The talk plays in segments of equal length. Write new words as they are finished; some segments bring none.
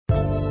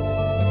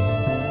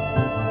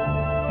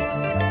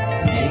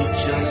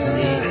HOC.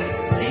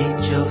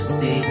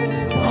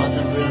 All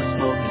the real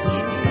smokers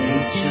give me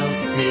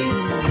HOC.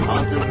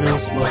 All the real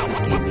smokers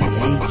give me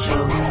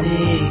HOC.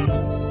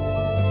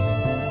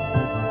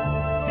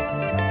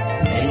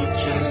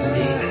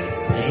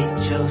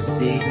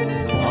 HOC.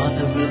 All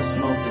the real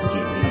smokers give me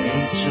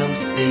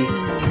HOC.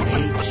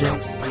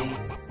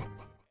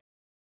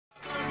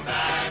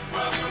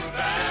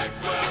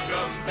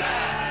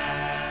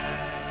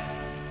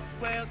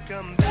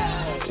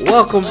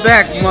 Welcome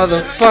back,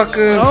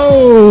 motherfuckers.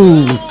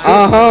 Oh.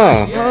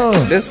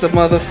 This the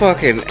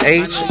motherfucking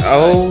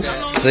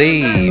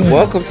HOC.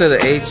 Welcome to the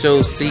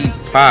HOC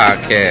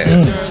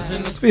podcast.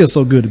 Feels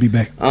so good to be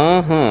back.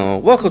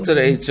 Welcome to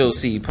the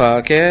HOC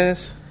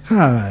podcast.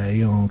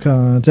 Hi, on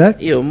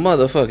contact. Your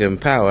motherfucking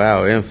power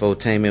hour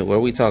infotainment where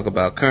we talk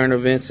about current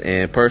events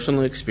and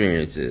personal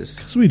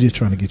experiences. So we just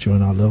trying to get you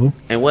on our level.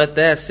 And with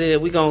that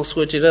said, we gonna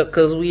switch it up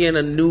because we in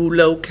a new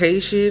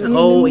location.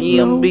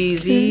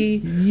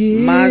 OMBZ.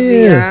 Yeah.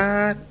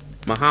 Maziad.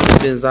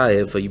 Muhammad bin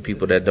Zayed for you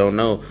people that don't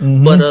know.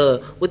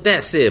 But with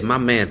that said, my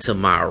man to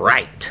my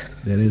right.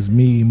 That is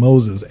me,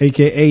 Moses,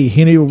 a.k.a.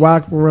 Henny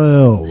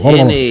Rockwell.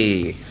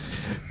 Henny.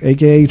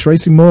 A.k.a.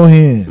 Tracy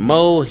Mohan.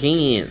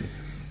 Mohan.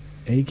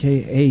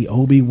 A.k.a.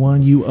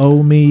 Obi-Wan, you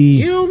owe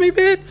me. You owe me,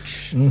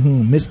 bitch.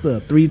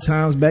 Mr. 3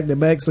 times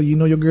back-to-back, so you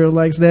know your girl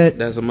likes that.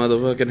 That's a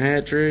motherfucking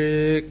hat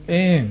trick.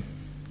 And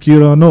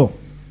Kirano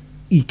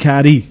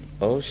Ikari.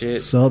 Oh, shit.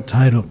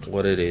 Subtitled.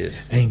 What it is.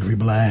 Angry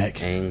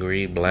Black.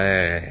 Angry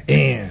Black.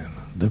 And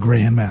the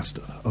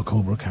Grandmaster of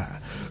Cobra Kai.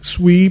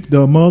 Sweep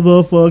the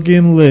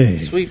motherfucking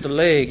leg. Sweep the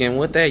leg. And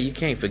with that, you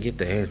can't forget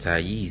the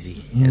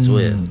anti-Yeezy as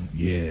well.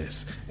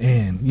 Yes.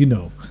 And, you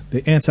know,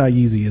 the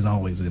anti-Yeezy is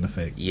always in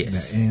effect.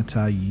 Yes. The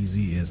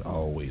anti-Yeezy is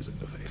always in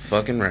effect.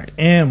 Fucking right.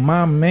 And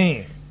my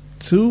man,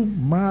 to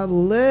my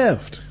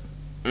left.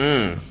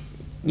 You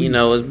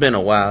know, it's been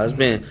a while. It's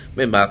been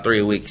about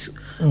 3 weeks.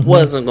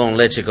 Wasn't going to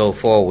let you go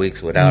 4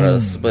 weeks without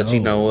us. But you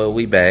know what?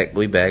 We back.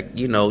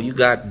 You know, you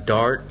got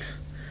Dart.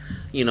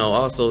 You know,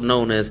 also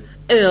known as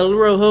El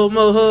Rojo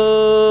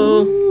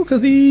Mojo. Ooh,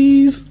 'cause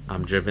he's...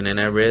 I'm dripping in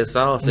that red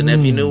sauce. And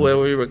if you knew where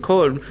we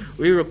recording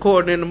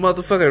in the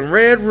motherfucking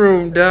red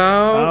room,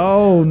 dog.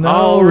 Oh, no.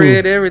 All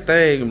red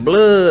everything.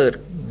 Blood.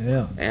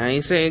 Yeah. And I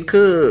ain't saying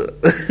could.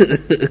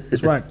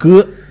 That's right.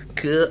 Good.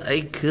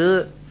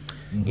 Could.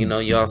 You know,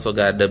 you also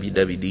got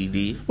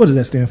WWDD. What does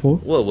that stand for?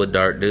 What would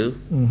Dart do?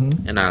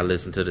 And I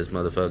listen to this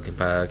motherfucking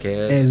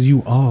podcast. As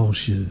you all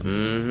should.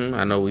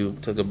 I know we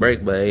took a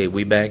break, but hey,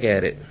 we back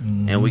at it.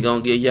 And we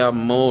gonna give y'all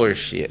more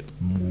shit.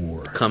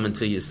 More. Coming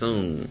to you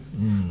soon.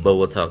 But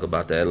we'll talk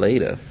about that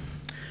later.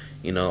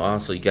 You know,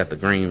 also you got the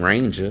Green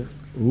Ranger.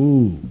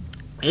 Ooh.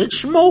 It's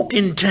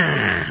smoking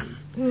time.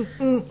 Getting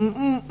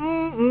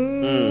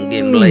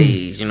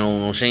blazed, you know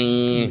what I'm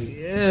saying?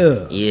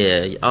 Yeah.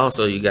 Yeah.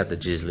 Also, you got the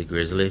Jizzly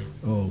Grizzly.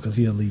 Oh, because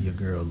he'll leave your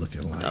girl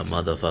looking like A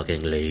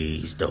motherfucking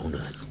glazed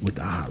donut. with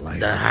the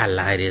highlight. The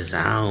highlight is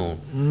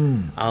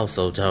on.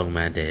 Also talking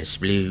about that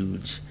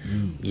splooge.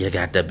 You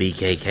got the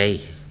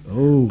BKK.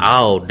 Oh.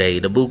 All day.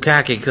 The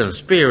Bukkake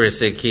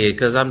Conspiracy Kid,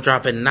 because I'm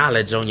dropping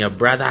knowledge on your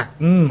brother.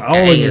 All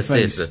on your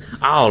face. Sister.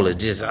 All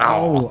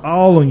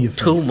on your face.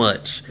 Too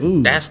much.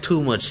 Ooh. That's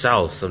too much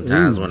sauce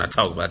sometimes when I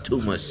talk about too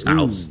much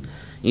sauce.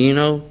 You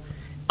know?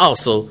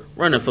 Also,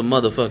 running for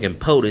motherfucking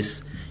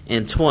POTUS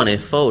in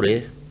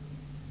 2040.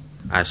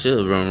 I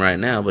should run right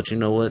now, but you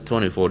know what?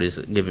 2040 is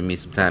giving me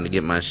some time to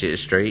get my shit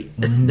straight.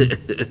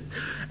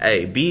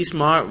 Hey, be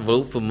smart,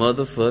 vote for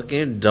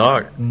motherfucking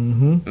Dart.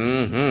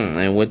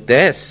 And with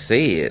that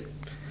said,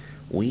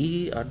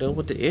 we are done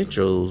with the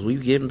intros. We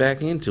getting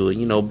back into it.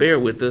 You know, bear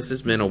with us.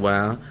 It's been a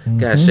while.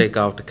 Gotta shake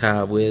off the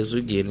cobwebs.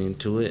 We getting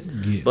into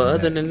it. But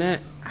other than that,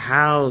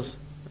 how's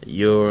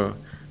your...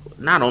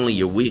 Not only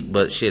your week,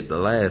 but shit, the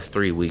last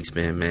 3 weeks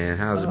been, man.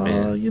 How's it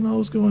been? You know,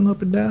 it's going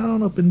up and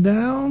down, up and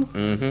down.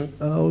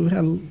 We've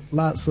had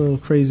lots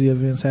of crazy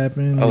events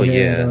happen. We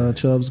had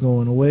Chubbs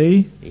going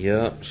away.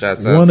 Yep.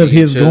 Shouts out One to of you,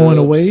 his Chubbs. going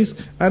aways.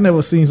 I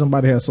never seen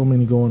somebody have so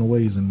many going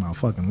aways in my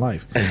fucking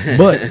life.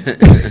 But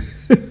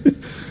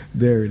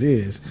there it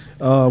is.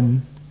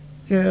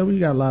 Yeah, we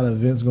got a lot of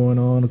events going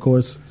on. Of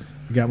course,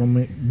 we got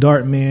my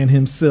Dart Man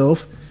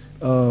himself.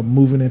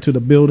 Moving into the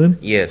building.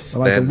 Yes. I'd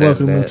like to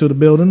welcome him to the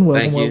building.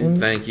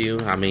 Thank you.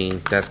 I mean,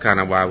 that's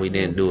kind of why we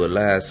didn't do it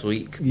last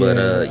week.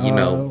 But, you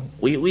know,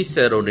 we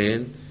settled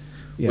in.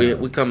 Yeah.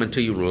 We coming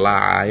to you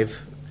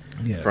live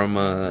from,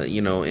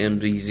 you know,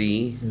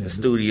 MDZ, the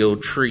Studio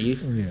Tree.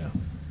 Yeah.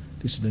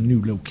 This is the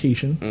new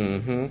location.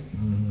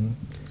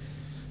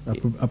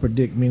 I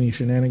predict many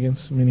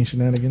shenanigans.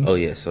 Oh,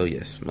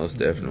 yes. Most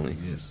definitely.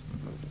 Yes.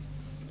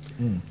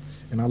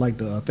 And I'd like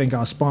to thank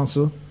our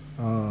sponsor,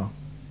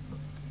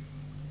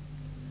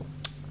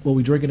 what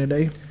we drinking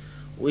today?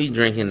 We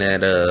drinking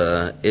that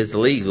it's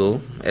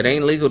legal. It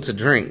ain't legal to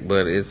drink,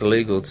 but it's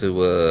legal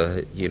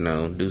to you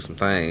know, do some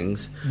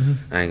things.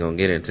 I ain't gonna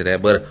get into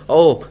that. But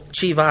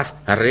Chivas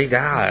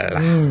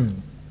Regal.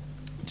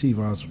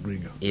 Chivas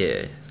Regal.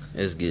 Yeah.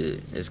 It's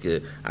good. It's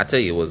good. I tell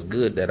you what's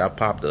good that I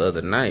popped the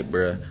other night,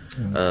 bruh.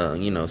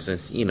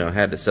 Since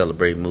had to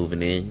celebrate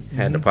moving in,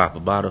 had to pop a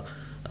bottle.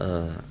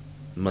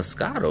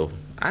 Moscato.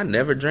 I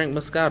never drank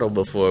Moscato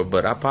before,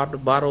 but I popped a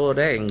bottle of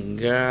that, and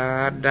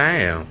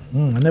goddamn,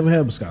 I never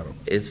had Moscato.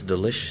 it's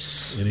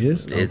delicious. It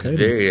is? It's Okay,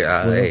 very.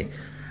 then. Hey,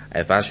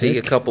 if I see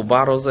a check. couple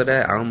bottles of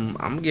that,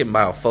 I'm getting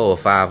about 4 or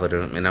 5 of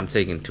them, and I'm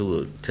taking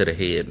to the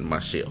head of my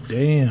shelf.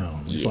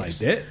 Damn. It's Yes. like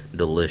that?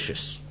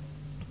 Delicious.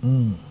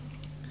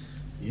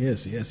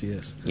 Yes.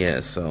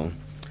 Yeah. So.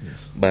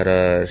 Yes.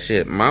 But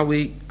shit, my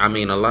week. I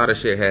mean, a lot of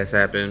shit has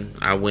happened.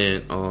 I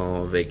went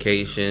on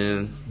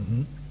vacation,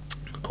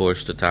 of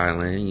course, to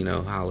Thailand.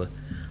 Holla.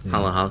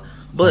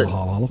 But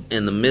Holla.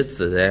 in the midst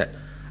of that,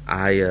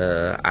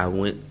 I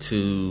went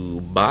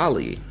to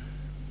Bali,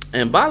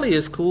 and Bali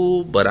is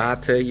cool. But I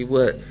tell you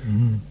what,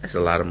 there's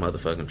a lot of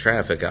motherfucking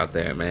traffic out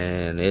there,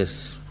 man.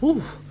 It's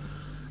whew.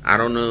 I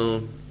don't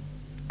know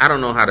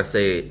how to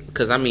say it,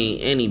 because I mean,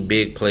 any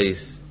big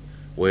place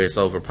where it's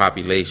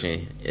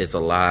overpopulation, it's a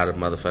lot of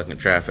motherfucking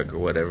traffic or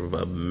whatever.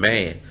 But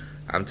man,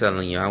 I'm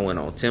telling you, I went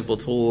on temple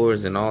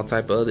tours and all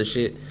type of other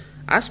shit.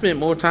 I spent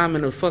more time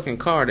in the fucking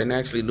car than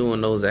actually doing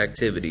those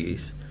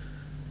activities.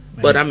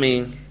 Man. But I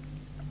mean,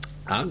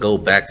 I'll go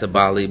back to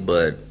Bali,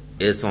 but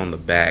it's on the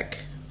back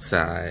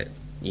side.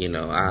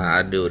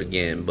 I do it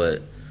again,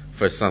 but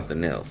for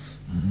something else.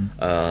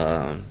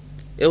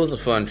 It was a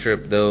fun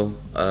trip though.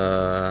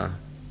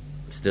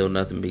 Still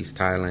nothing beats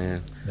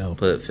Thailand. No.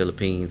 Put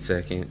Philippines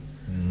second.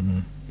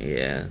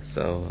 Yeah,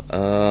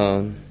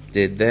 so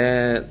did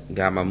that.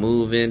 Got my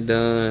move-in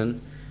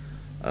done.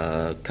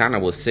 Kind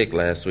of was sick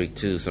last week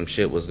too. Some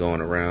shit was going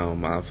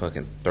around. My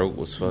fucking throat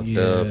was fucked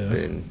up,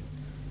 and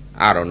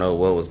I don't know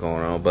what was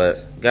going on.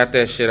 But got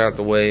that shit out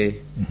the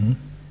way,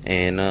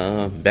 and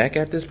back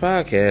at this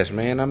podcast,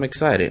 man. I'm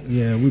excited.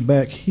 Yeah, we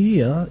back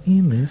here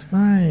in this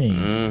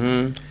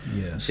thing.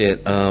 Yeah.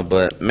 Shit,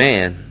 but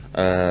man,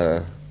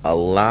 a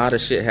lot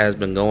of shit has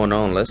been going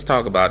on. Let's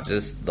talk about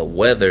just the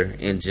weather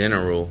in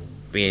general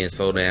being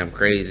so damn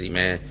crazy,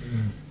 man.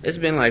 It's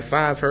been like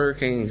 5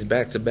 hurricanes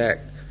back to back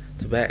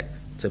to back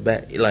to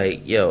back.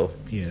 Like, yo,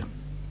 Yeah.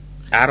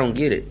 I don't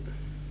get it.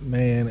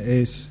 Man,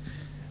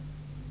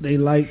 they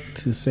like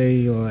to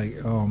say like,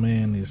 oh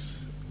man,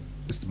 it's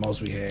the most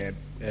we had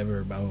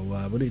ever, blah blah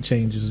blah, but it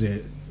changes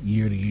it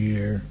year to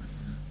year.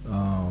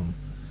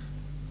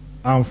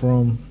 I'm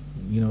from,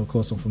 of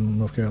course I'm from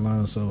North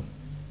Carolina, so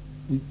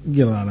we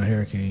get a lot of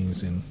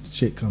hurricanes and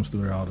shit comes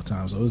through there all the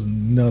time. So it's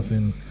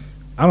nothing.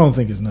 I don't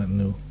think it's nothing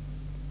new.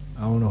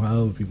 I don't know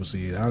how other people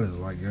see it. I just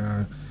like,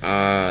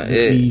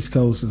 the East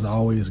Coast is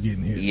always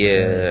getting hit. with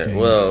Yeah,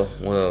 hurricanes.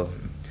 well,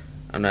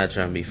 I'm not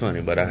trying to be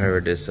funny, but I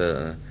heard this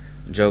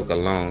joke a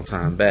long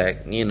time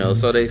back.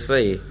 So they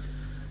say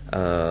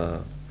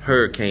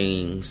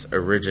hurricanes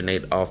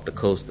originate off the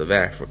coast of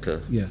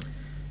Africa. Yeah.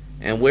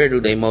 And where do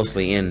they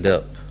mostly end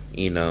up?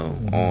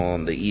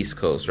 On the East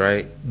Coast,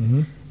 right?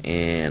 Mm-hmm.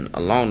 And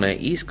along that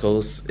East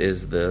Coast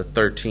is the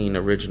 13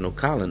 original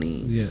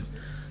colonies. Yeah.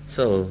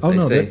 So Oh they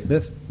no, say,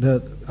 that's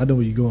I know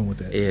where you're going with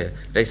that. yeah,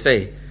 they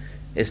say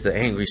it's the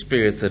angry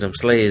spirits of them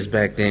slaves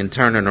back then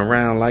turning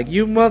around like,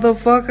 you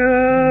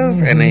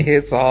motherfuckers, and it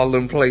hits all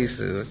them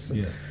places.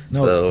 Yeah.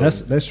 No, So-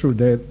 that's true.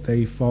 That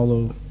they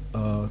follow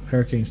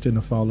hurricanes tend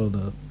to follow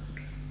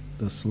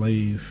the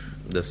slave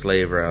The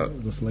slave route,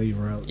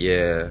 route.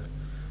 yeah,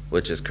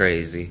 which is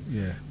crazy.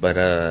 Yeah.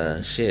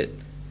 But shit,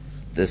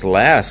 this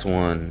last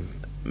one,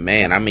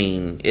 man, I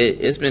mean,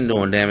 it's been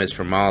doing damage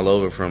from all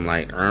over. From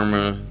like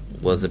Irma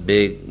was a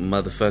big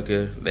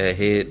motherfucker that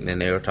hit, and then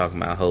they were talking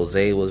about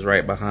Jose was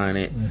right behind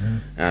it.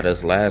 Now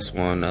this last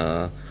one,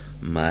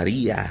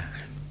 Maria.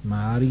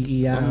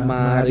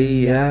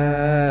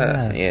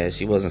 Yeah,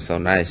 she wasn't so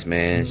nice,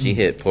 man. She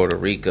hit Puerto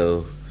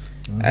Rico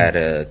at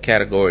a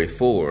Category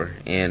 4,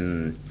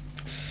 and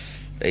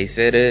they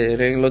said it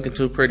ain't looking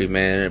too pretty,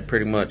 man. It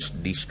pretty much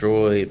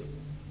destroyed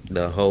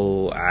the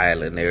whole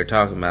island. They were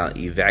talking about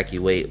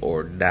evacuate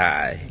or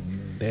die.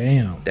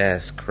 Damn.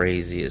 That's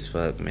crazy as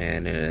fuck,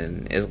 man.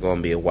 And it's going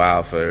to be a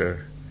while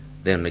for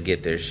them to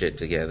get their shit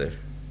together,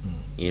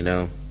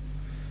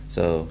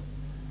 So,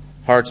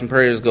 hearts and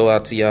prayers go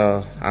out to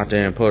y'all out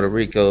there in Puerto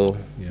Rico.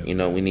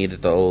 Yep. We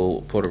needed the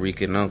old Puerto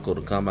Rican uncle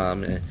to come out,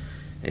 man.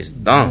 It's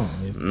done.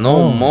 It's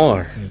No done.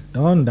 more. It's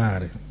done,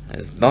 daddy.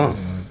 It's done.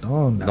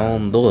 Done, daddy.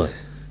 Don't do it.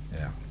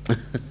 Yeah.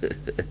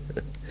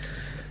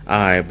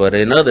 Alright, but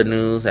in other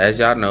news, as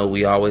y'all know,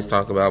 we always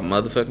talk about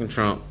motherfucking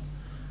Trump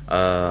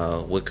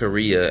with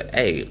Korea.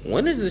 Hey,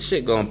 when is this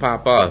shit gonna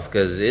pop off?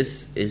 Because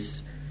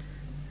it's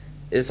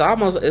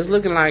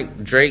looking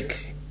like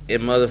Drake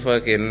and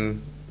motherfucking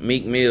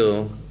Meek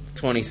Mill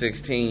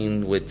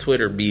 2016 with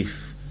Twitter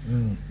beef.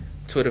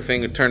 Twitter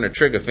finger turn to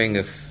trigger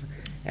fingers.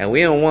 And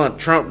we don't want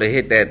Trump to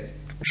hit that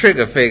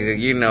trigger finger,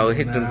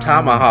 hit them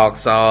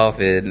tomahawks off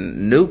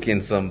and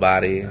nuking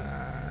somebody.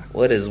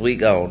 What is we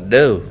gonna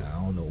do? I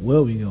don't know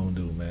what we gonna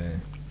do,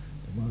 man.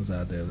 The ones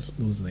out there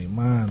losing their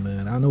mind,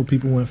 man. I know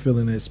people weren't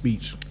feeling that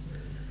speech.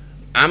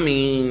 I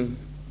mean,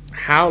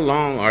 how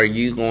long are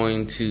you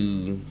going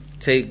to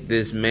take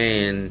this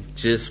man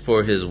just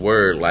for his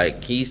word.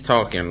 Like, he's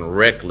talking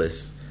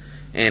reckless.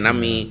 And I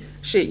mean,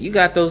 shit, you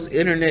got those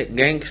internet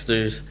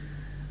gangsters.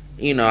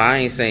 You know, I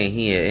ain't saying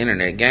he an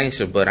internet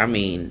gangster, but I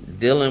mean,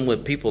 dealing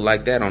with people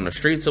like that on the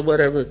streets or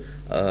whatever,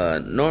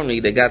 normally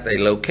they got their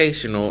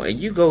location on, and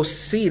you go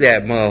see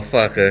that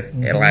motherfucker,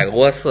 and like,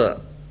 what's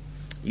up?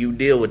 You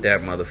deal with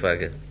that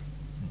motherfucker.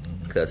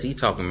 Because he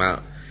talking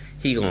about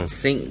he gonna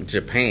sink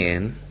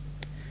Japan,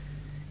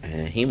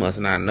 and he must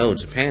not know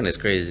Japan is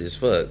crazy as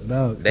fuck.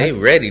 No, they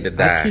ready to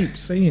die. I keep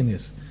saying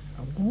this.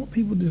 I want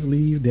people to just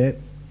leave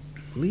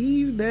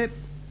that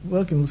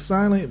fucking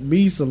silent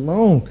beast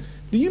alone.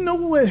 Do you know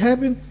what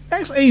happened?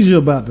 Ask Asia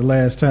about the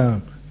last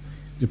time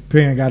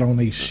Japan got on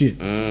their shit.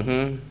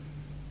 Mm-hmm.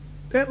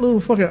 That little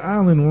fucking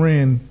island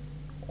ran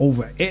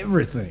over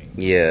everything.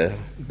 Yeah.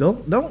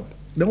 Don't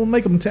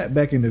make them tap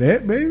back into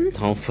that, baby.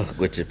 Don't fuck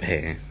with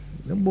Japan.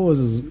 Them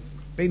boys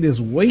they just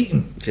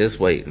waiting. Just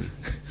waiting.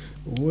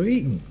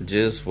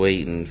 Just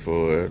waiting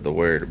for the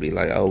word to be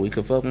like, oh, we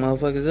could fuck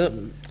motherfuckers up.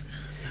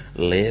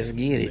 Let's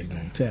get it. They're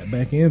gonna tap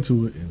back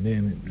into it, and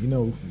then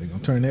they're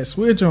gonna turn that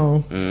switch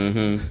on.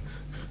 Mm-hmm.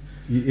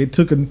 It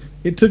took a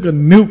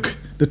nuke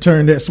to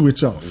turn that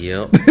switch off.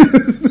 Yep.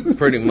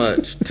 Pretty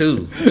much.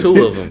 Two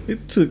of them.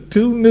 It took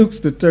 2 nukes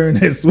to turn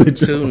that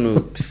switch off. 2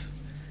 nukes.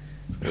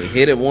 We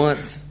hit it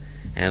once,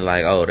 and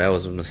like, oh, that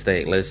was a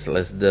mistake. Let's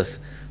dust.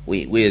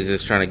 We was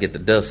just trying to get the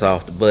dust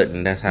off the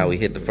button. That's how we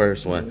hit the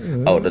first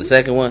one. Oh, the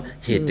second one,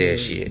 hit that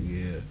shit.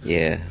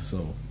 Yeah.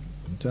 So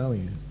I'm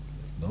telling you,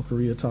 North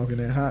Korea talking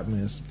that hot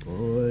mess,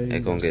 boy. They're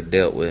gonna get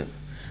dealt with.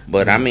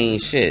 But I mean,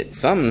 shit,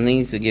 something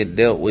needs to get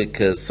dealt with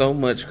because so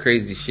much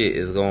crazy shit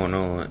is going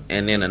on.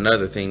 And then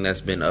another thing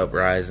that's been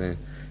uprising,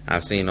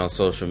 I've seen on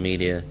social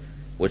media,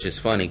 which is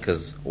funny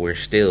because we're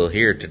still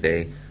here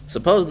today.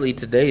 Supposedly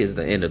today is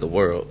the end of the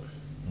world.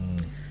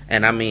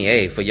 And I mean,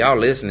 hey, for y'all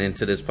listening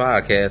to this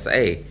podcast,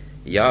 hey,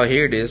 y'all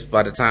hear this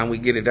by the time we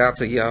get it out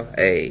to y'all.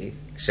 Hey,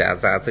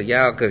 shouts out to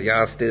y'all because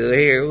y'all still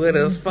here with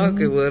us,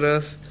 fucking with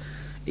us.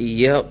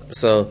 Yep.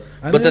 So,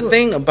 but the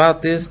thing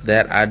about this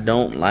that I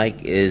don't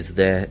like is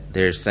that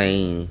they're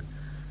saying,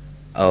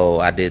 oh,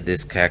 I did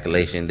this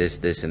calculation, this,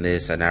 and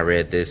this, and I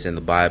read this in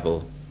the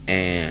Bible,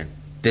 and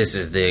this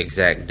is the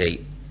exact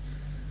date.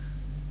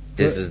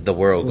 This is the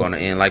world going to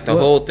end. Like the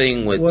whole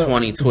thing with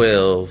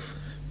 2012,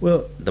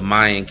 the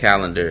Mayan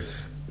calendar.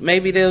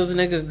 Maybe those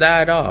niggas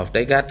died off.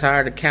 They got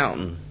tired of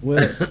counting.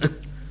 Well,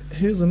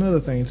 here's another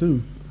thing,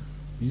 too.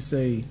 You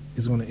say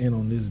it's going to end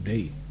on this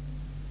date.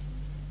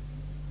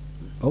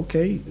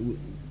 Okay,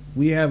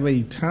 we have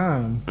a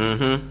time.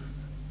 Mm-hmm.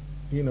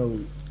 You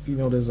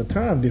know, there's a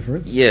time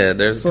difference. Yeah,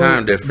 there's a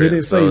time difference. Did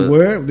it say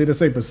where? Did it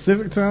say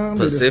Pacific time?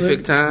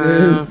 Pacific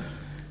time.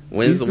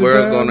 When's the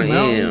world gonna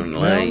end?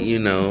 Like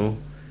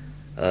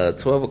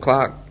 12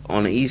 o'clock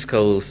on the East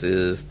Coast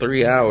is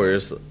 3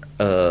 hours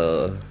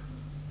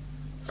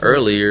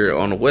earlier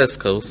on the West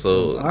Coast.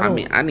 So I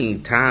mean, I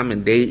need time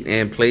and date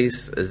and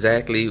place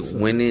exactly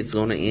when it's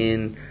gonna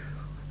end.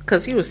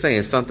 Because he was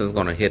saying something's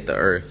going to hit the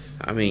Earth.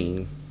 I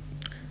mean,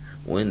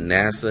 when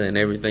NASA and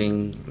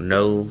everything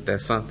know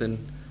that something,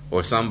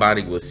 or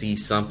somebody will see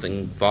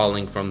something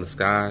falling from the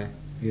sky.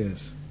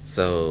 Yes.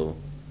 So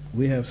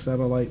we have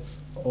satellites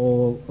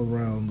all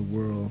around the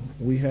world.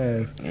 We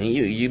have, and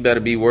you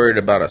better be worried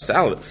about a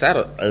satellite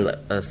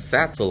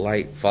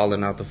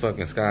falling out the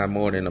fucking sky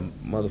more than a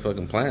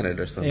motherfucking planet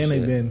or something.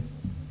 And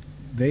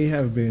they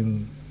have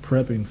been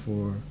prepping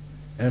for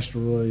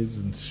asteroids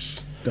and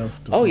stuff.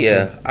 Oh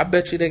yeah, I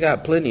bet you they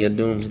got plenty of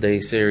Doomsday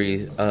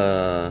series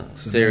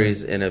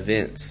and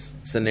events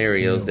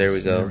scenarios. There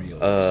we go.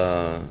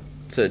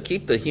 To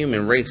keep the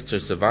human race to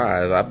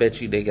survive, I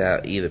bet you they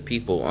got either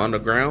people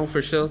underground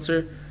for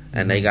shelter,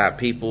 and they got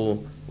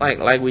people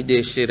like we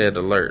did shit at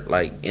Alert.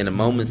 Like in a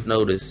moment's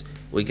notice,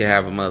 we could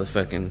have a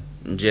motherfucking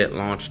jet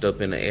launched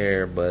up in the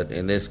air, but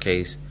in this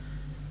case,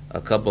 a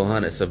couple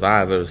hundred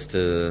survivors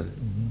to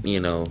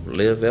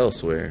live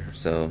elsewhere.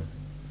 So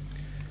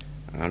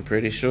I'm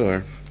pretty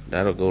sure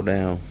that'll go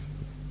down.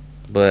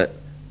 But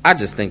I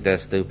just think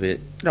that's stupid.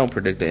 Don't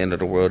predict the end of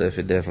the world if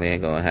it definitely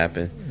ain't going to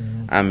happen.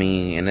 Mm-hmm. I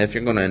mean, and if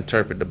you're going to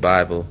interpret the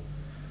Bible,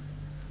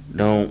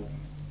 don't...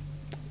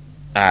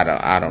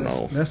 I don't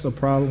know. That's the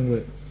problem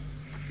with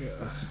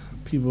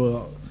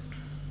people.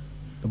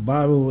 The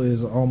Bible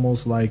is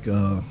almost like...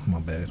 my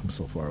bad, I'm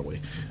so far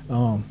away.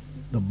 The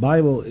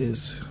Bible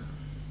is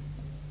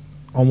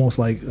almost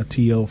like a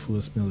TO for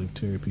us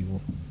military people.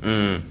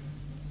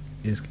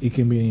 It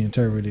can be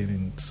interpreted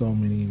in so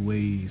many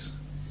ways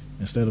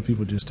instead of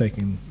people just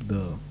taking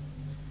the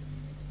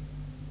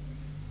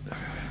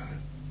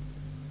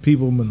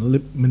people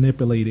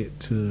manipulate it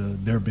to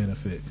their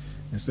benefit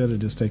instead of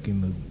just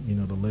taking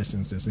the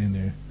lessons that's in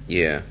there.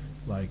 Yeah,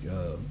 like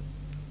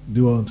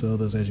do unto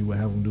others as you would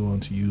have them do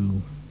unto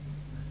you.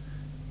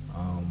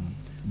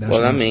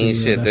 Well, I mean,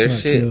 shit.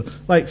 There's shit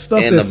like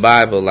stuff in the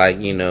Bible, like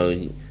I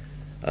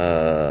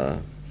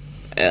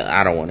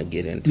don't want to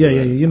get into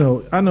it.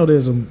 Yeah. I know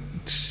there's some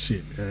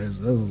shit.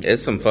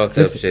 It's some fucked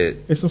up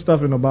shit. It's some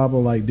stuff in the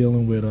Bible like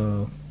dealing with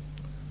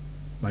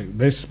like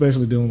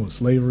especially dealing with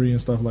slavery and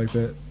stuff like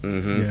that.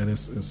 Mm-hmm. Yeah,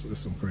 it's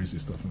some crazy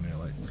stuff in there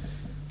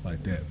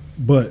like that.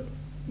 But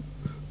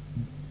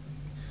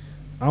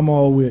I'm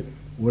all with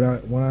when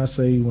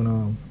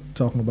I'm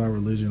talking about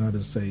religion, I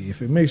just say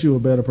if it makes you a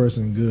better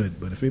person, good.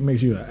 But if it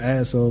makes you an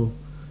asshole,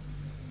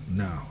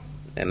 no.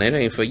 And it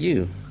ain't for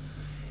you.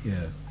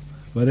 Yeah,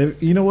 but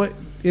if, you know what?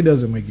 It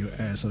doesn't make you an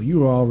asshole. You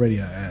were already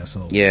an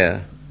asshole.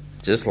 Yeah,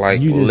 just like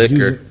you just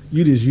liquor.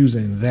 You just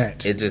using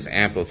that. It just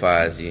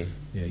amplifies you.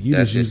 Yeah, you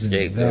That's just using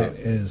scapegoat.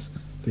 that as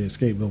the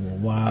scapegoat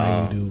of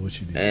why you do what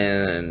you do.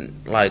 And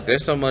like,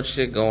 there's so much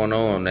shit going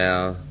on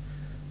now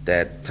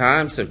that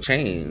times have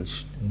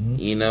changed. Mm-hmm.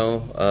 You know,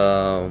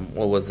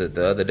 what was it?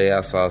 The other day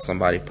I saw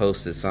somebody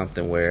posted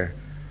something where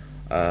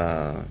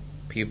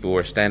people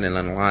were standing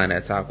in line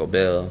at Taco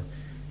Bell,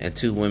 and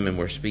two women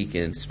were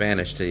speaking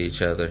Spanish to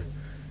each other.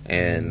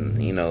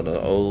 And, you know,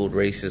 the old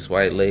racist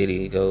white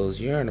lady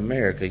goes, "You're in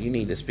America, you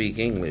need to speak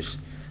English."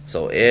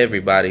 So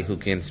everybody who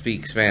can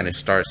speak Spanish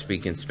starts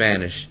speaking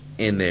Spanish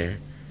in there.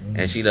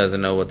 And she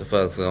doesn't know what the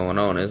fuck's going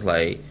on. It's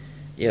like,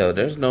 yo,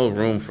 there's no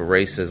room for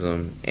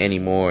racism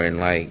anymore. And,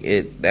 like,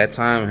 that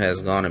time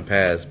has gone and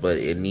passed, but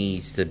it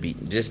needs to be,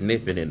 just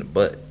nip it in the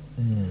butt.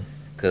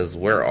 Because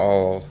we're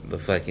all the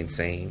fucking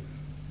same.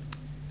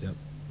 Yep.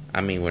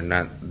 I mean, we're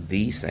not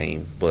the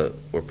same, but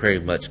we're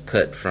pretty much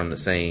cut from the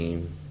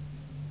same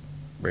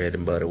bread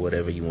and butter,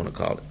 whatever you want to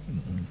call it.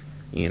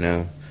 You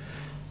know?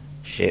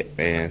 Shit,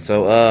 man.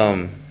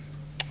 So,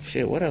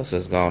 shit, what else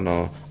is going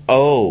on?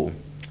 Oh,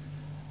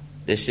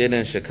 this shit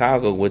in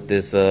Chicago with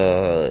this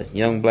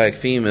young black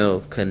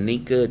female,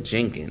 Kanika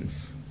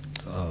Jenkins.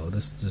 Oh,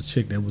 this is the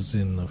chick that was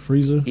in the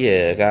freezer?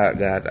 Yeah,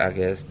 got I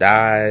guess,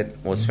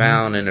 died, was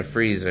found in the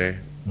freezer.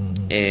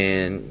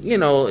 And, you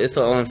know, it's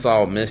an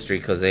unsolved mystery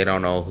because they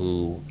don't know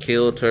who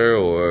killed her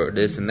or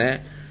this and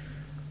that.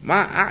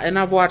 And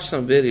I've watched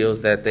some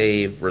videos that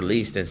they've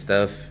released and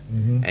stuff,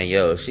 and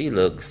yo, she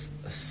looks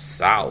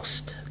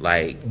soused,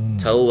 like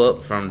toe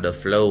up from the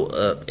flow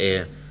up.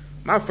 And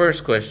my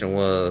first question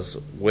was,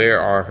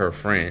 where are her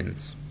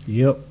friends?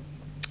 Yep.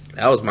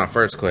 That was my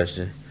first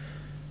question.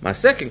 My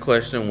second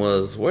question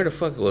was, where the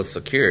fuck was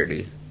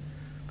security?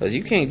 Because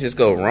you can't just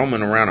go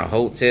roaming around a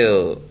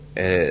hotel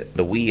at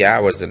the wee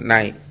hours of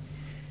night.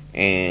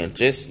 And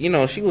just, you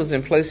know, she was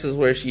in places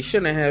where she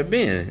shouldn't have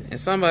been. And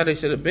somebody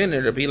should have been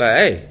there to be like,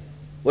 "Hey,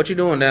 what you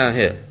doing down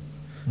here?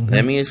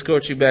 Let me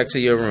escort you back to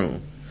your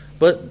room."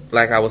 But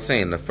like I was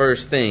saying, the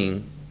first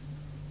thing,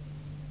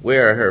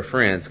 where are her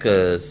friends?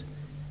 Because,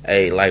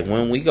 hey, like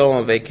when we go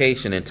on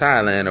vacation in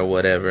Thailand or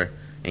whatever,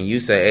 and you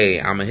say, "Hey,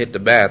 I'm going to hit the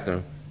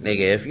bathroom."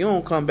 Nigga, if you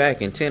don't come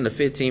back in 10 to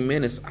 15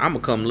 minutes, I'm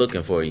going to come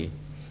looking for you.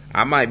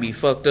 I might be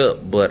fucked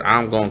up, but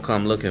I'm going to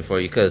come looking for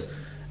you. Because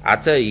I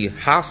tell you,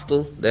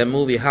 Hostel, that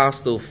movie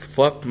Hostel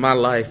fucked my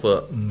life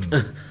up.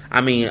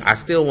 I mean, I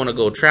still want to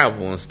go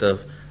travel and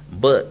stuff,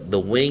 but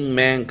the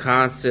wingman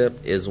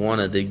concept is one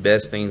of the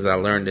best things I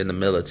learned in the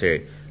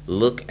military.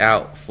 Look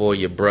out for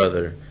your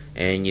brother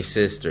and your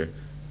sister.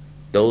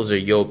 Those are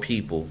your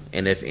people.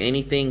 And if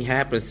anything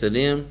happens to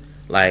them,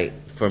 like,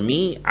 for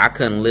me, I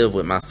couldn't live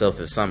with myself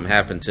if something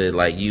happened to,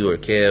 like, you or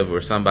Kev or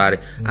somebody.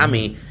 I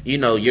mean, you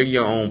know, you're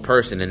your own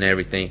person and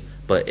everything,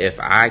 but if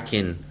I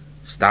can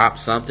stop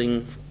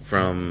something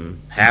from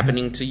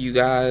happening to you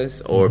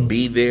guys or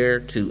be there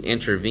to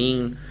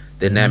intervene,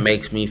 then that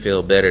makes me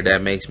feel better.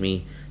 That makes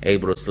me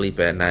able to sleep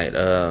at night.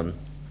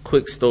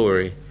 Quick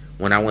story.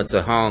 When I went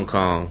to Hong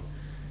Kong,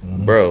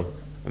 bro,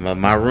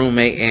 my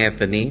roommate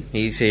Anthony,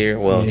 he's here.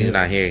 Well, he's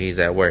not here. He's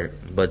at work.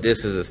 But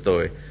this is a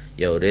story.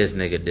 Yo, this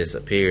nigga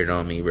disappeared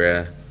on me,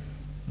 bruh.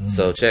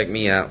 So check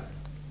me out.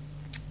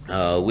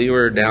 We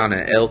were down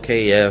at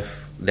LKF,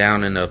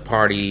 down in the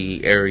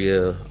party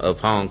area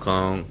of Hong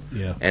Kong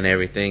and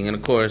everything. And,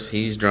 of course,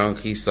 he's drunk.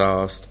 He's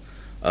sauced.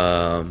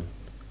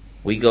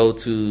 We go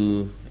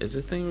to... Is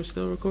this thing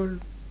still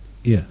recorded?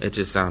 Yeah. It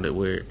just sounded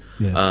weird.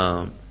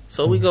 Yeah.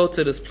 So we go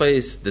to this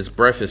place, this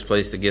breakfast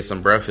place, to get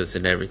some breakfast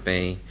and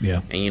everything.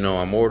 Yeah. And, you know,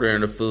 I'm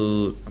ordering the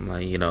food. I'm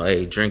like, you know,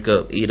 hey, drink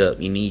up, eat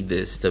up. You need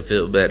this to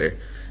feel better.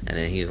 And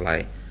then he's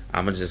like,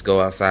 I'm going to just go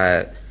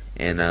outside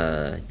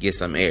and get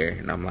some air.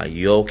 And I'm like,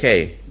 you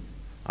okay?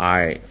 All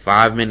right,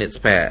 5 minutes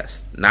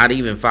passed. Not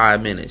even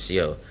 5 minutes,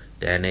 yo.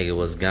 That nigga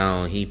was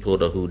gone. He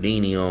pulled a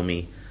Houdini on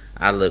me.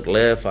 I looked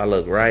left, I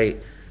looked right.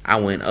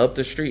 I went up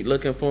the street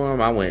looking for him.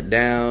 I went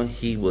down.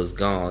 He was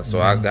gone. So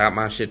I got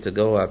my shit to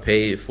go. I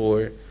paid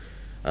for it.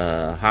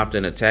 Hopped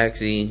in a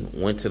taxi,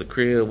 went to the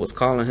crib, was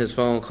calling his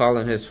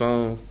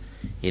phone.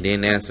 He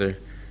didn't answer.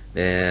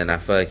 Then I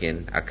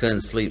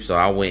couldn't sleep, so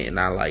I went and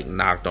I like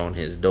knocked on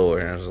his door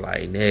and I was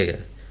like,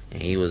 "Nigga,"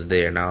 and he was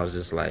there, and I was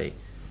just like,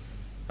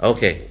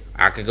 okay,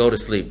 I could go to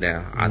sleep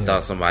now. I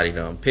thought somebody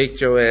done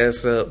picked your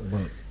ass up.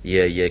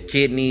 Yeah, your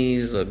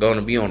kidneys are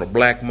gonna be on the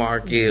black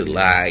market,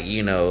 like,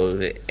 you know.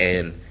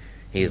 And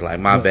he's like,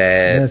 my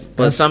bad.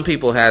 But some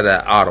people have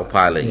that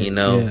autopilot, you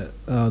know.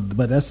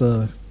 But that's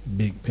a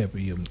big pet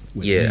peeve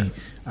with me.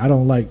 I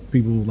don't like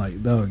people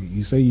like, dog,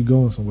 you say you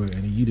going somewhere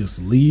and you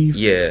just leave.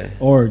 Yeah.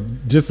 Or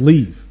just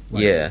leave.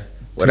 Like,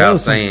 without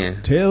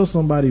saying. Tell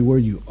somebody where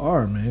you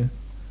are, man.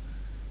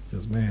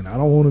 Because, man, I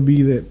don't want to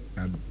be that.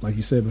 Like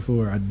you said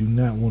before, I do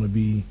not want to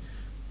be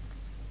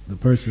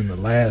the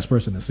last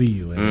person to see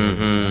you.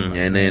 And,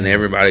 and then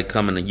everybody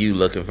coming to you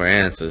looking for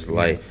answers.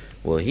 Like,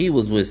 well, he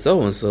was with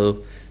so and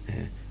so.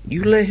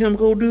 You let him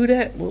go do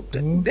that? Well,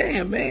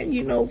 damn,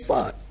 man.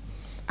 Fuck.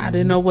 I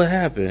didn't know what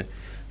happened.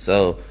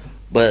 So,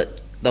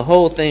 but the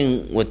whole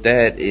thing with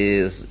that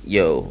is,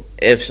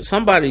 if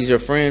somebody's your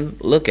friend,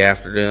 look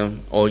after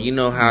them, or you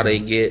know how they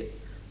get,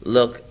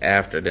 look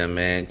after them,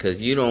 man,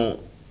 because you don't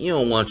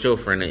want your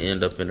friend to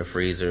end up in the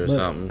freezer or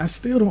something. I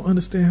still don't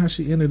understand how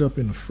she ended up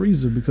in the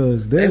freezer,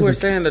 because they were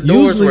saying the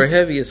doors were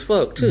heavy as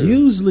fuck too.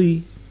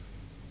 Usually,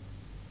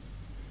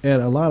 at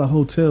a lot of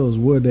hotels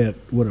where the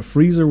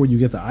freezer where you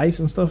get the ice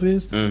and stuff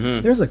is,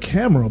 there's a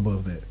camera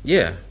above that.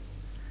 Yeah,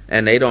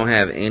 and they don't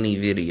have any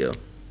video.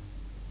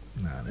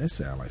 Nah, that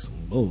sounds like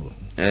some bull.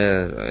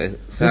 It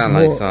sounds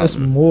like something. There's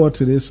more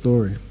to this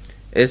story.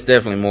 It's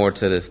definitely more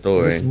to this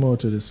story. There's more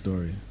to this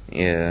story.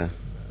 Yeah,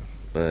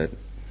 but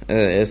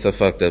it's a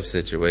fucked up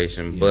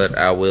situation. Yes. But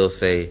I will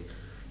say,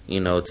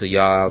 to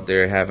y'all out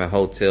there having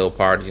hotel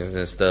parties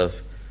and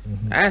stuff,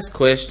 ask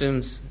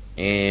questions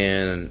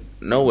and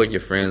know where your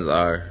friends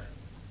are.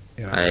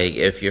 Yeah. Like,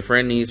 if your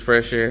friend needs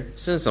fresh air,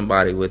 send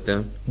somebody with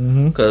them.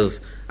 Because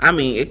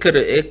it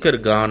could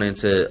have gone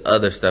into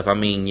other stuff.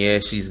 Yeah,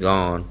 she's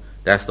gone.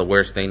 That's the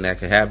worst thing that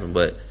could happen.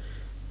 But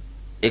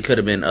it could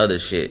have been other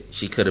shit.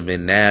 She could have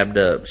been nabbed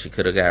up. She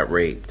could have got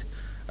raped.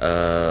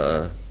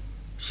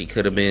 She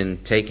could have been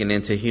taken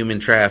into human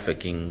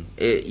trafficking.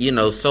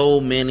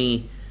 So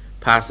many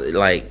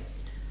like,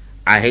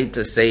 I hate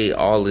to say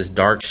all this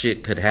dark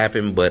shit could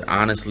happen, but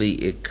honestly,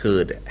 it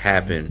could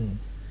happen.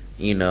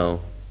 Shit,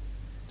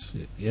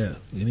 yeah.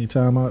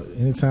 Anytime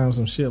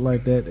some shit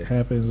like that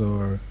happens,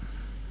 or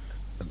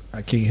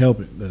I can't help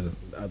it, the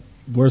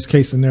worst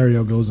case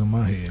scenario goes in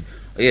my head.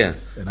 Yeah,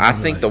 I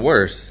think the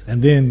worst.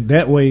 And then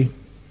that way,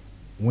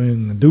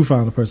 when I do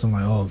find the person,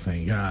 I'm like, oh,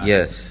 thank God.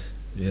 Yes.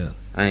 Yeah.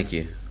 Thank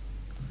you.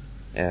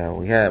 Yeah,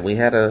 we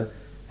had a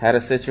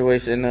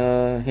situation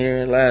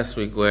here last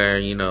week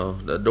where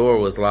the door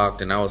was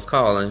locked and I was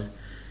calling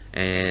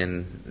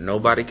and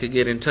nobody could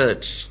get in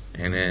touch,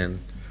 and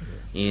then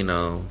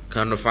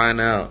come to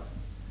find out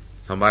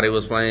somebody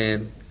was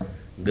playing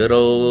good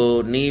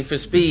old Need for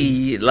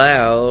Speed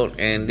loud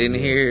and didn't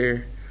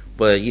hear.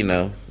 But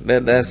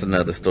that's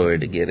another story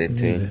to get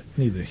into.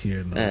 Need to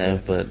hear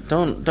that. But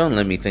don't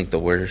let me think the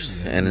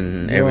worst,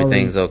 and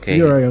everything's okay.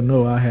 You already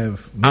know I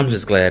have. I'm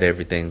just glad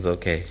everything's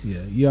okay.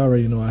 Yeah, you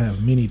already know I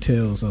have many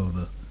tales of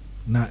the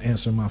not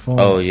answering my phone.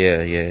 Oh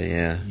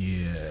yeah.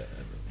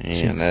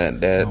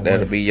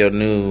 That'll be your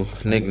new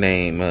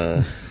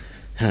nickname,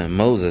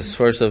 Moses.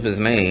 First of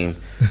his name,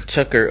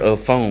 Chucker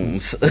of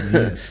Phones.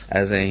 Yes.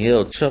 As in,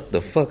 he'll chuck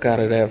the fuck out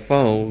of that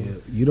phone. Yeah.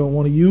 You don't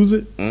want to use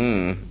it?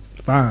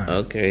 Fine.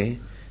 Okay.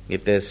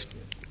 Get that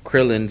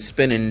Krillin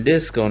spinning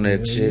disc on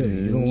that shit.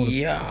 You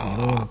don't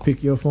want to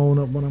pick your phone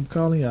up when I'm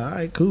calling you? All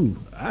right, cool.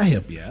 I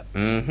help you out.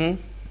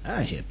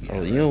 I help you out.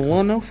 Oh, you don't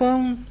want no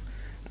phone?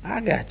 I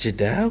got you,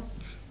 dog.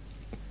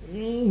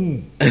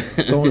 Throwing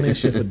that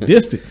shit for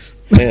distance.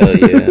 Hell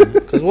yeah.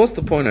 Because what's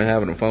the point of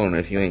having a phone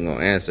if you ain't going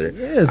to answer?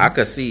 Yes. I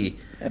could see.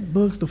 That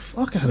bugs the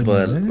fuck out of me,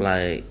 But, man.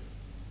 like,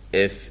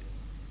 if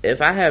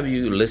I have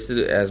you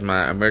listed as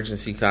my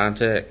emergency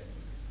contact,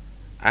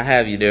 I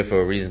have you there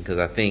for a reason, because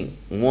I think,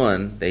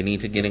 one, they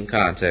need to get in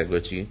contact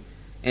with you,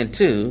 and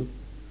two,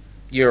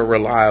 you're a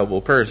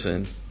reliable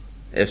person.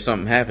 If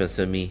something happens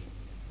to me,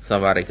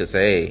 somebody could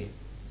say, hey,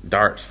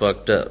 Dart's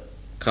fucked up.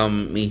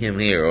 Come meet him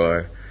here,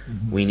 or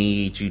we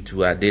need you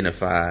to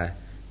identify,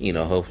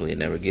 hopefully it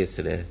never gets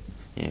to that.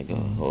 Yeah,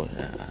 go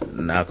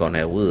knock on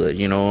that wood,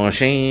 you know what I'm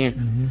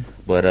saying?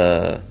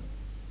 But,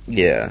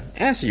 yeah,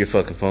 answer your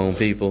fucking phone,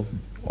 people,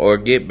 or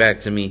get back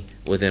to me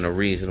within a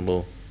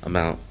reasonable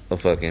amount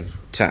of fucking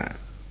time.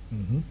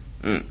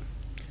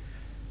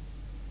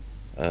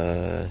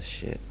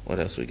 Shit. What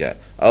else we got?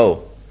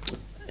 Oh,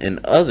 in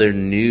other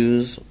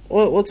news,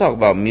 we'll talk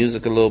about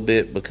music a little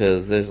bit,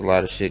 because there's a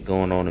lot of shit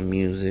going on in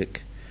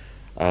music.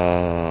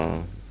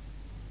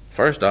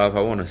 First off,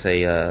 I want to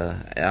say, I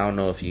don't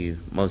know if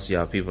most of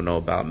y'all people know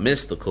about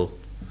Mystical,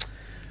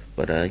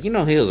 but he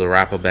was a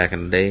rapper back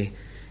in the day,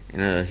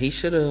 and he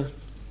should have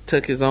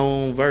took his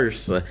own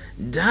verse.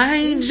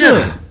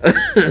 Danger.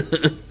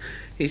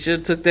 He should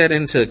have took that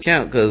into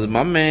account, because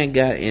my man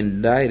got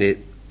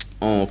indicted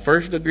on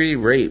first-degree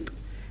rape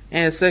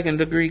and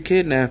second-degree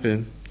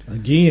kidnapping.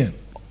 Again.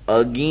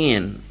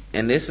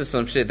 And this is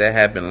some shit that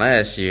happened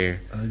last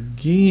year.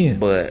 Again.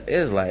 But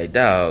it's like,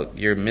 dog,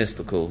 you're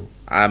Mystical.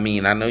 I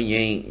know you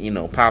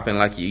ain't, popping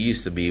like you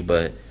used to be,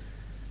 but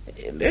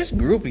there's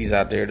groupies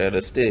out there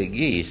that'll still give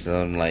you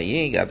something. Like, you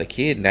ain't got to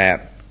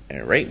kidnap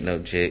and rape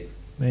no chick.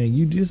 Man,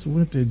 you just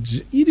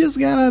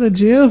got out of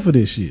jail for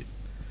this shit.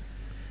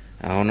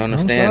 I don't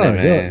understand it,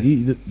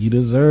 man. You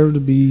deserve to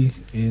be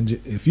in jail.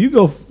 If you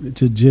go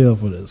to jail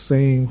for the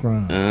same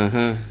crime,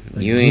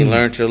 you ain't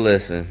learned your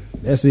lesson.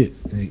 That's it.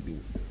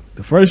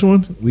 The first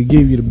one, we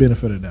give you the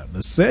benefit of the doubt.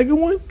 The second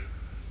one,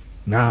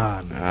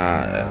 Nah.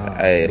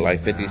 Hey, like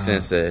 50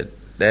 Cent said,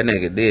 that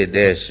nigga did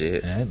that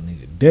shit. That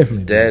nigga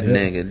definitely That did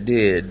that. nigga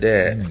did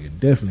That that. nigga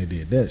definitely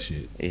did that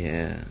shit.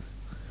 Yeah.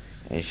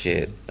 And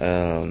shit.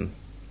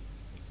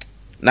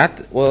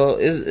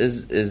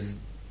 Is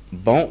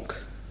Bonk,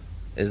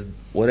 is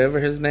whatever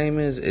his name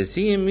is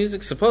he in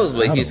music?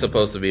 Supposedly I he's don't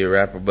supposed to be a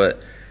rapper,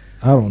 but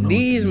I don't know.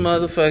 these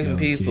what these motherfucking young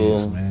people,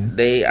 kids,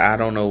 man. I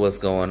don't know what's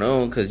going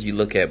on, because you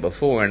look at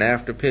before and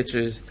after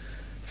pictures.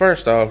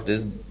 First off,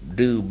 this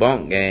dude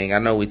Bonk Gang, I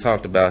know we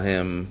talked about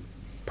him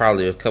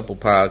probably a couple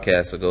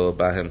podcasts ago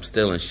about him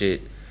stealing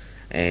shit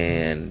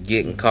and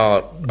getting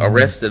caught,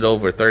 arrested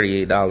over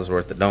 $38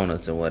 worth of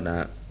donuts and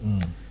whatnot.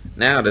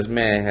 Now this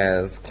man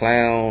has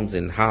clowns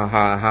and ha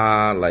ha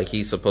ha, like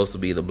he's supposed to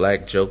be the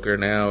Black Joker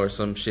now or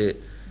some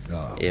shit.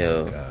 Oh my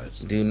Yo, God.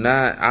 do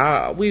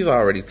not. We've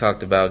already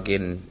talked about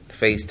getting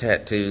face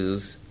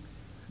tattoos.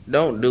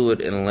 Don't do it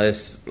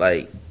unless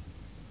like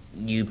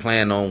you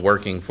plan on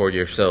working for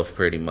yourself,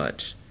 pretty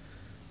much,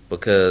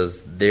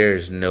 because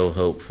there's no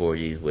hope for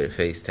you with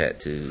face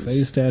tattoos.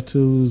 Face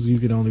tattoos, you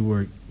can only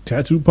work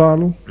tattoo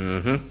parlor,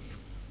 Mm-hmm.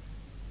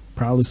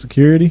 probably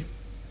security.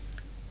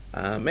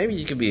 Maybe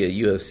you could be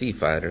a UFC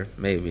fighter.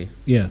 Maybe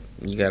Yeah,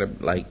 you gotta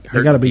like they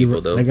hurt gotta be people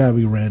though. they gotta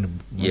be random,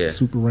 like Yeah.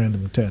 super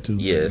random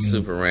tattoos. Yeah, I mean,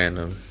 super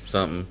random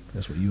something.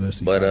 That's what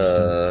UFC. But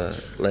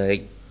fighters do.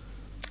 like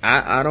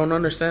I don't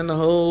understand the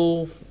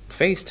whole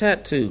face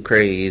tattoo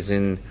craze.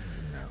 And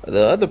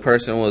the other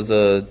person was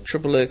a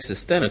Triple X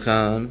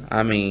Extenticon.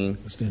 I mean,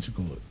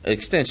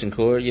 extension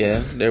cord.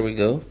 Yeah, there we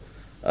go.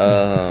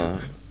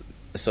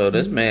 So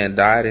this man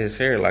dyed his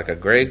hair like a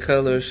gray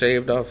color,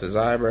 shaved off his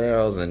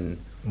eyebrows, and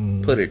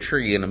put a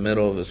tree in the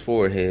middle of his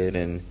forehead.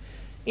 And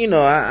you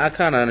know, I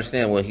kind of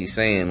understand what he's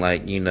saying.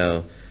 Like, you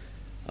know,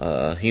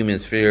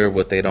 humans fear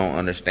what they don't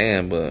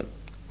understand, but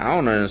I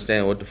don't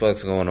understand what the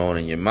fuck's going on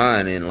in your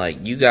mind. And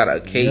like, you got a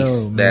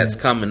case that's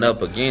coming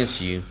up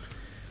against you.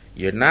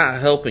 You're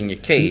not helping your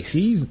case.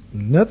 He's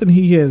nothing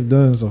he has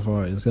done so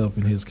far is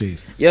helping his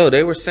case. Yo,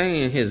 they were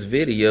saying his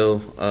video.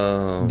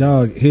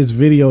 Dog, his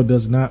video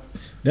does not.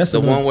 That's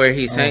the one where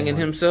he's hanging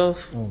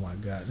himself. Oh my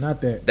God,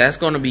 not that. That's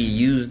going to be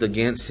used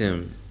against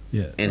him.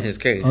 Yeah, in his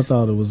case. I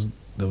thought it was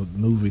the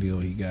new video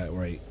he got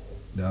right.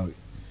 Dog,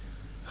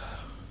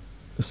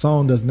 the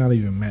song does not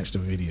even match the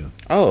video.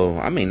 Oh,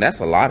 I mean that's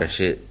a lot of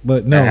shit.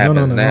 But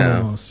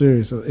no.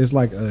 Serious. It's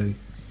like the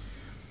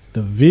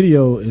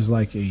video is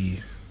like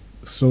a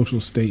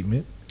social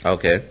statement.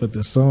 Okay. But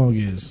the song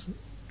is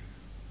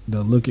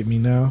the "Look at Me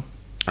Now."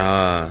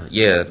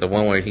 Yeah, the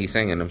one where he's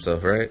singing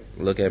himself, right?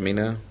 Look at me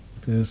now.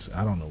 This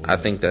I don't know. I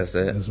think that's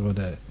it. That's what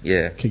that.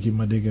 Yeah. Kicking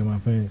my dick in my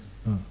pants.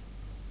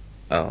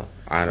 Oh,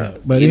 I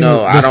don't. But you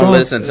know, I don't song,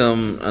 listen to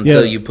him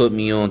until you put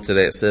me on to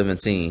that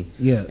 17.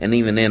 Yeah. And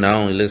even then, I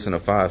only listen to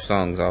 5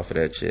 songs off of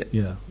that shit.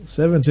 Yeah,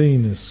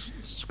 17 is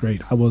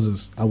great. I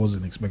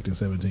wasn't expecting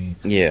 17.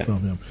 Yeah.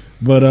 From him,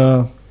 but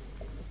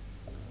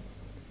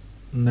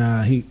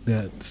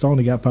that song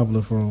that got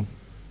popular from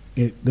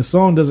it. The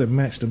song doesn't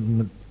match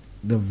the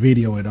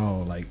video at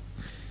all. Like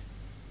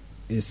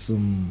it's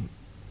some.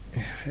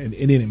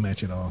 It didn't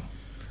match at all.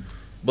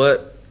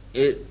 But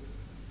I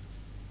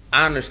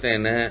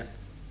understand that.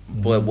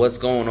 But what's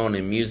going on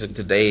in music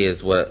today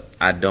is what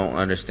I don't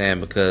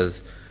understand,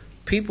 because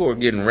people are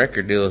getting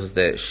record deals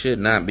that should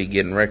not be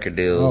getting record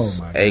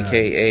deals,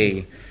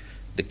 aka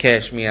the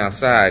Cash Me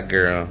Outside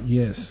girl.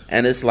 Yes.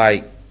 And it's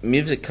like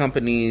music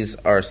companies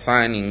are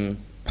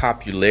signing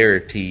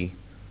popularity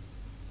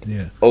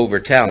over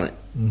talent.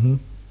 Mm-hmm.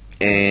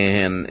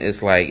 And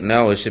it's like,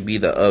 no, it should be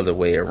the other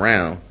way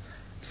around.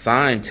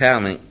 Sign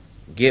talent,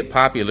 get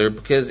popular,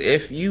 because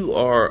if you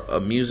are a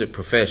music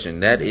profession,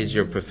 that is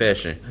your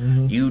profession.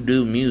 Mm-hmm. You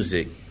do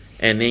music,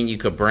 and then you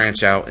could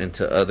branch out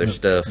into other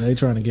stuff. They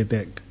trying to get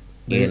that.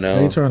 They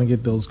trying to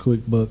get those quick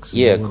bucks.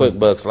 Yeah, quick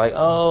bucks. Like,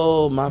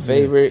 oh, my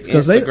favorite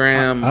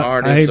Instagram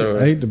artist. I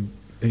hate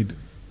to.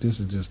 This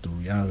is just the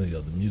reality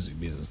of the music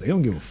business. They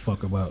don't give a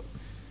fuck about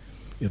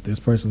if this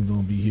person's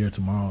gonna be here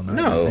tomorrow night.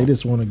 No, they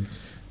just want to.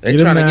 They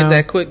trying to get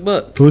that quick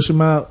buck. Push them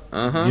out.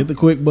 Get the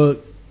quick buck.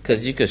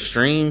 Because you could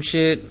stream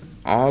shit,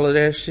 all of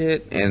that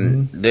shit,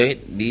 and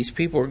these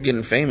people are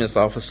getting famous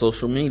off of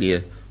social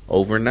media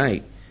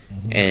overnight.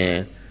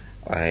 And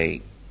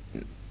like,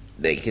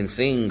 they can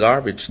sing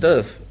garbage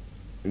stuff,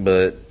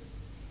 but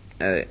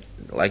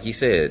like you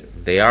said,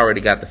 they already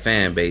got the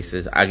fan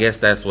bases. I guess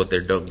that's what they're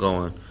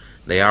going.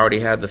 They already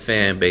have the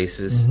fan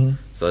bases,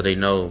 so they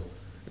know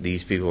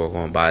these people are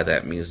going to buy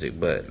that music.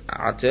 But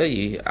I'll tell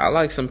you, I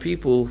like some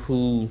people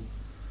who,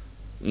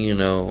 you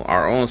know,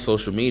 are on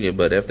social media,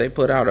 but if they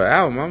put out an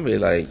album, I'm be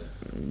like,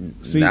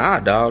 nah,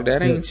 dog,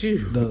 that ain't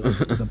you.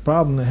 The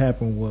problem that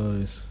happened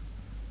was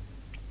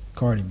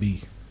Cardi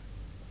B.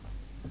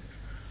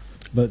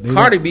 But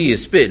Cardi B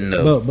is spitting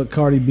though. But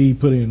Cardi B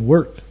put in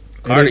work.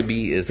 Cardi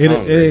B is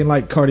hungry. It ain't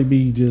like Cardi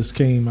B just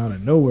came out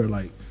of nowhere.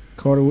 Like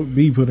Cardi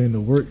B put in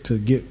the work to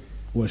get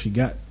what she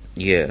got.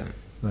 Yeah.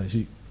 Like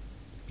she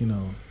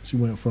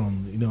went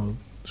from,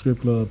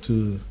 strip club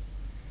to,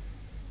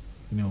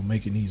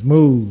 making these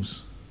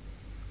moves.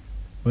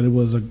 But it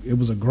was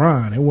a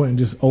grind. It wasn't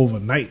just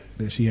overnight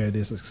that she had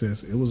this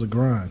success. It was a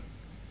grind.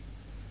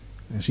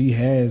 And she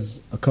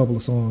has a couple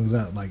of songs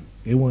out. Like,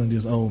 it wasn't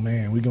just, oh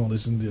man, we're gonna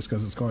listen to this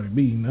because it's Cardi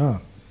B. Nah,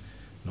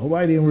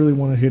 nobody didn't really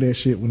want to hear that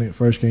shit when it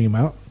first came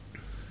out.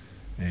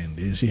 And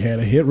then she had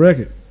a hit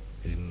record,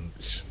 and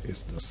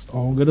it's the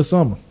song of the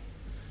summer.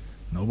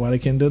 Nobody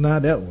can deny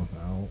that one.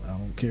 I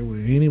don't care what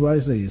anybody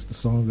says. It's the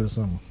song of the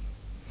summer.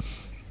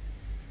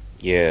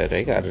 Yeah,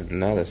 they got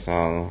another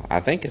song. I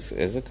think is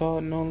it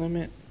called No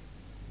Limit?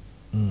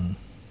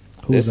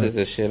 This is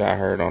the shit I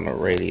heard on the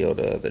radio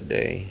the other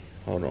day.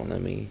 Hold on, let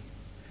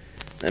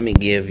me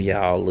give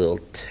y'all a little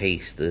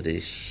taste of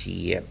this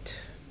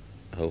shit.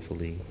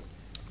 Hopefully.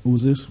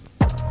 Who's this?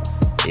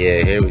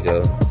 Yeah, here we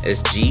go.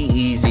 It's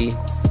G-Eazy,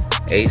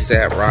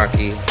 ASAP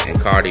Rocky, and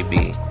Cardi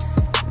B.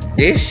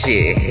 This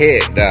shit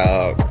hit,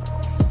 dog.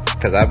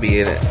 Cause I be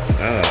in it.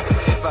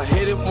 If I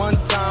hit it one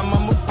time,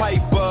 I'm a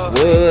piper.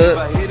 What? If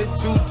I hit it 2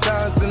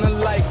 times, then I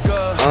like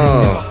her. If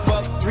I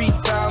fuck 3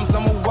 times,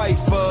 I'm a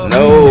wifer.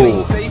 No. It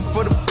ain't safe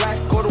for the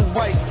black or the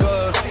white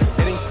girl.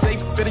 It ain't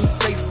safe, it ain't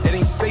safe, it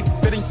ain't safe,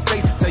 it ain't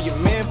safe. Tell your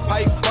man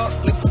pipe up,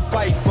 lick the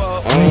pipe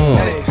up.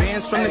 Hey,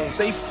 bands from the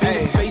safe in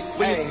your face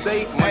when you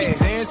say money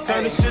dance,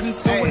 turn the shit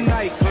into a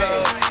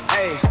nightclub.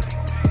 Hey,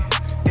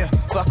 yeah,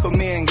 fuck with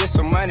me and get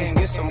some money,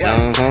 get some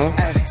money.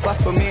 Hey, fuck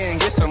with me and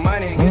get some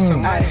money, get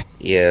some money.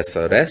 Yeah,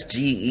 so that's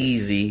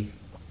G-Eazy,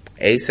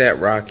 ASAP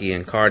Rocky,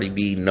 and Cardi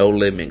B, No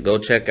Limit. Go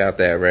check out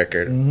that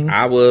record.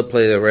 I will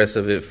play the rest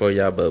of it for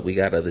y'all, but we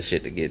got other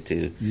shit to get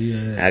to.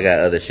 Yeah. I got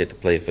other shit to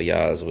play for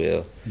y'all as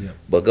well. Yep.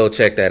 But go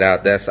check that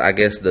out. That's, I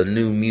guess, the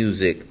new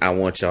music I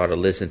want y'all to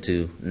listen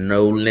to.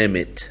 No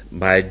Limit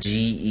by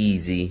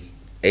G-Eazy,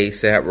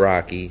 ASAP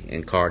Rocky,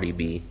 and Cardi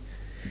B.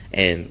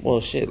 And,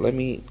 well, shit, let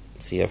me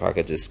see if I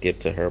could just skip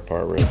to her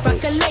part real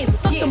quick.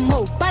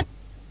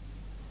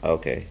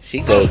 Okay,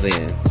 she goes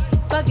in.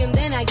 Fuck him,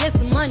 then I get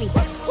some money.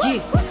 Yeah.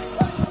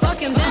 Fuck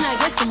him, then I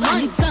get some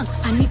money. Tongue,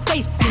 I need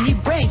face, I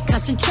need brain,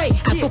 concentrate.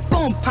 I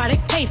perform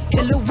product case,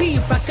 killer weed,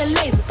 rock a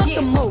lace. Fuck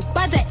the move,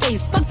 by the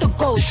ace, fuck the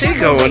gold. She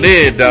going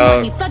in,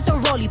 dog. Fuck the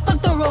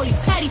rollie,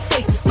 patty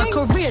face. My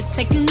career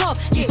taking off.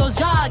 These hoes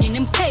jogging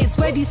in pace.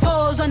 Where these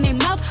hoes on their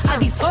mouth, are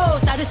these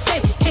hoes out of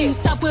shape? Can you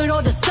stop with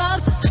all the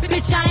subs?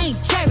 Bitch, I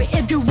ain't cherry.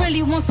 If you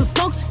really want some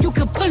smoke, you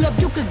can pull up,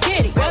 you can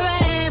get it. Grab a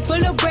hand,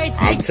 pull up braids.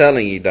 I'm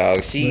telling you,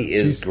 dog, she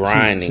is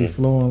grinding. She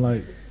flowing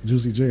like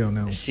Juicy J on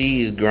that one.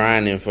 She's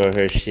grinding for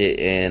her shit,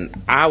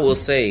 and I will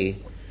say,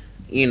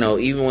 you know,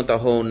 even with the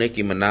whole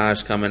Nicki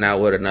Minaj coming out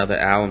with another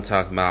album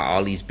talking about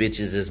all these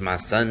bitches is my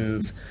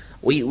sons,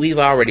 we've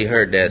already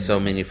heard that so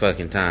many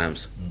fucking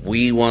times.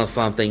 We want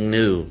something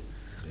new,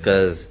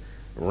 because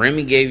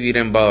Remy gave you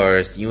them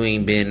bars, you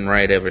ain't been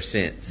right ever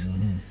since.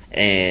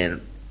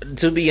 And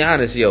to be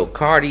honest, yo,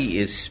 Cardi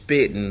is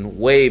spitting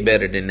way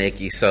better than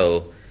Nicki,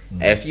 so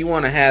if you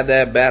want to have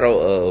that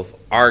battle of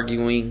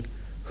arguing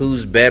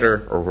who's better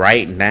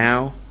right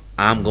now,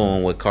 I'm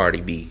going with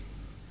Cardi B.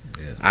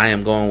 Yeah. I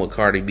am going with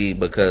Cardi B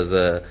because,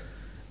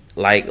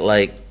 like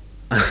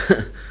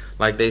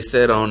they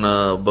said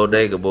on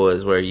Bodega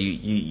Boys, where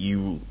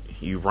you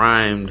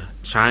rhymed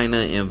China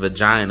and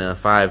vagina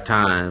 5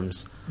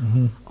 times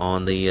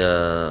on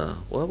the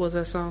what was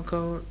that song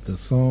called? The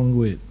song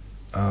with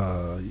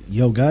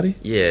Yo Gotti.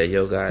 Yeah,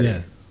 Yo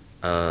Gotti.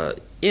 Yeah.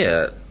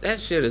 Yeah,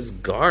 that shit is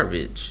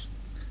garbage.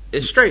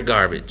 It's straight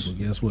garbage. Well,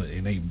 guess what?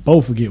 And they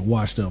both get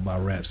washed up by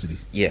Rhapsody.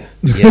 Yeah.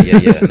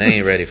 They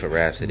ain't ready for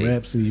Rhapsody.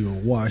 Rhapsody will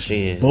wash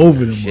both of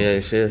them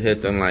up. She'll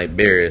hit them like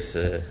Barris,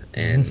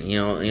 and you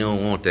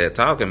don't want that.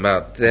 Talking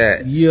about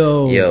that,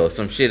 yo,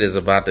 some shit is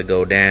about to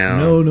go down.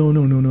 No.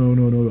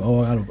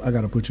 Oh, I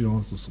gotta put you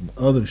on to some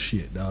other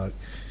shit, dog.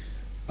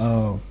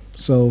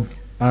 So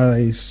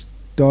I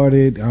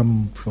started.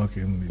 I'm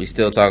fucking. We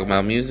still talking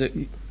about music?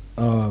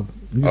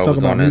 We talking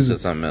about music. Into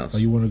something else? Oh,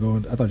 you want to go?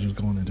 I thought you was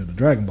going into the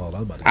Dragon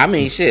Ball. I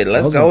mean, shit.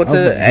 Let's go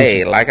into.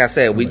 Hey, like I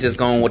said, we just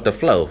going with the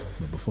flow.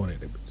 But before that,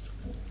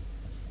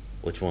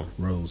 which one?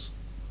 Rose.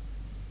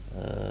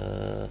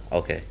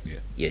 Okay.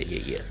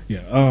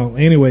 Yeah.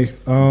 Anyway.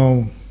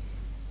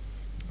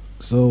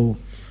 So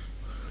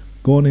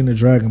going into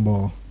Dragon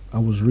Ball, I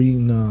was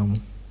reading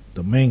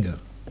the manga.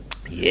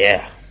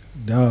 Yeah.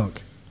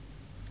 Dog.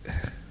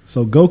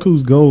 So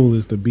Goku's goal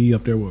is to be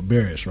up there with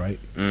Barris, right?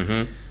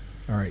 All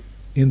right.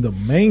 In the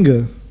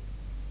manga,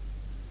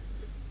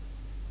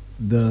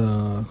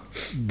 the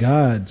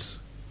gods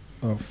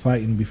are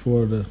fighting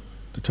before the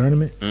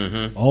tournament.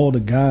 All the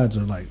gods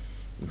are like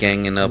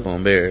ganging up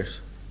on Barris.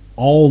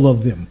 All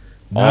of them.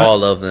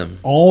 All of them.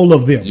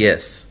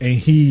 Yes. And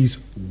he's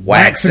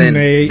waxing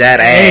that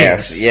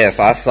ass. Yes,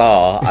 I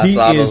saw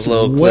those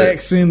little clips.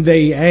 Waxing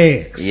they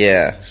ass.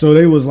 Yeah. So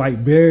they was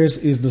like, Barris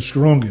is the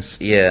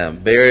strongest. Yeah,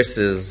 Barris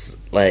is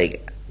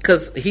like,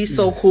 because he's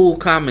so cool,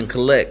 calm, and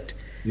collect.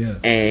 Yeah.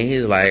 And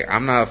he's like,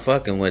 I'm not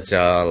fucking with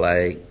y'all.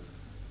 Like,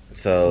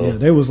 so. Yeah,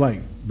 they was like,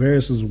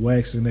 Barris was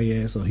waxing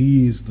their ass, so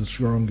he is the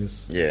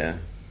strongest.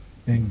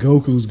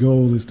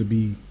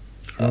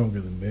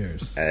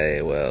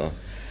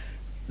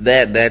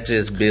 that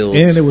just builds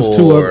And it was for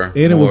two other, and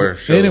it more was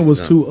shows and it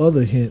was to two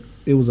other hints.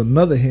 It was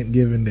another hint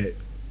given that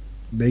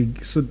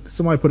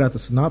somebody put out the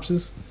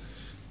synopsis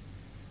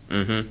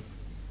come. Mhm.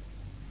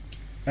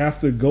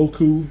 after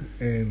Goku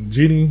and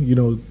Jenny. You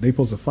know they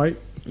supposed to fight.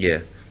 Yeah.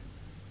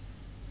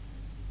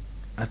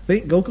 I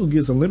think Goku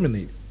gets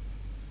eliminated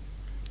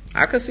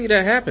I could see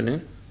that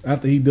happening.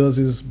 after he does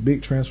his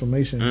big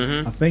transformation.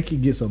 Mhm. I think he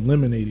gets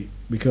eliminated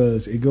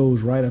because it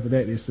goes right after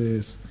that. It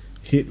says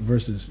Hit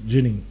versus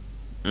Jenny.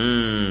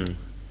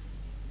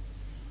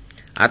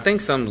 I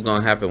think something's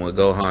gonna happen with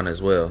Gohan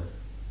as well.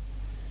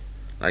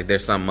 Like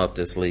there's something up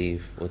the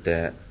sleeve with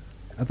that.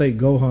 I think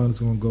Gohan is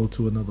going to go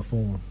to another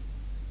form.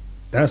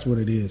 That's what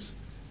it is.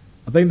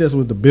 I think that's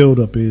what the build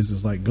up is.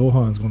 Is like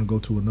Gohan's going to go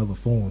to another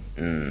form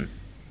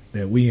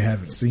that we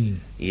haven't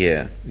seen.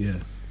 Yeah. Yeah.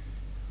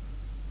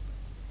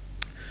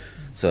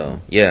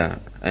 So yeah,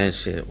 and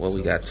shit. Well,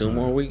 we So- got 2 so-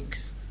 more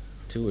weeks,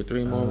 2 or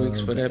 3 more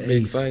weeks for the that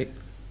big 8th. fight.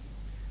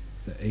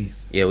 The 8th.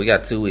 Yeah, we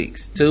got 2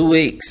 weeks. 2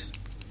 weeks,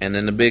 and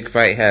then the big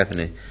fight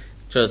happening.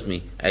 Trust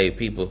me, hey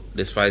people,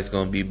 this fight's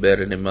gonna be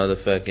better than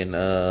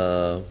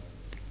motherfucking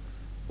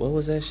what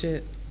was that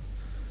shit?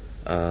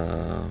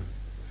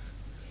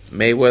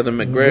 Mayweather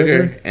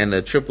McGregor and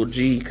the Triple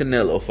G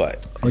Canelo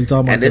fight. Oh, you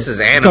talking about And this is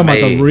you talking about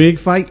the anime. rig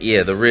fight?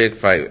 Yeah, the rig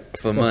fight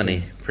for Fuck money,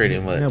 yeah. pretty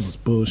That much. was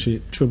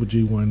bullshit. Triple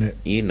G won that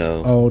You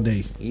know, all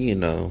day. you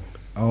know.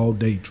 All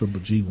day.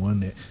 Triple G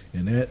won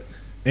that.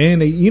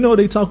 And they, you know,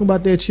 they talking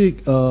about that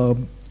chick.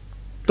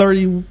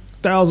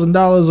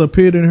 $30,000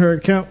 appeared in her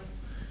account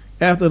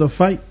after the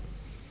fight.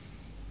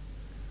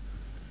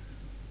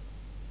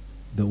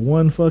 The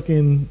one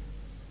fucking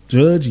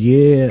judge,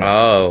 yeah,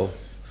 Oh,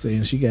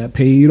 saying she got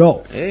paid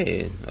off.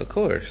 hey, of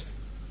course.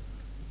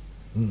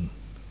 Mm.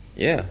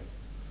 Yeah,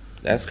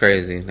 that's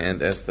crazy, and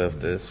that stuff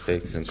that's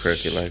fixed and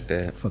crooked like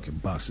that. Fucking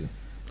boxing.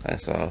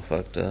 That's all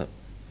fucked up.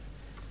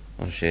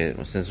 Oh shit!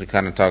 Well, since we're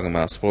kind of talking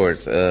about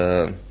sports,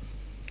 I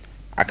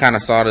kind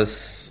of saw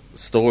this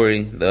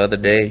story the other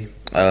day.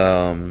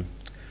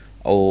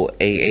 Old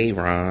AA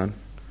Ron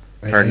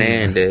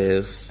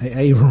Hernandez,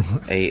 Hey, Ron.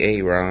 AA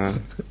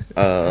Ron,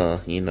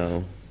 you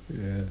know,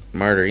 Yeah.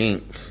 Murder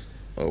Inc.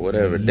 or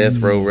whatever, Death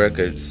Row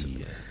Records,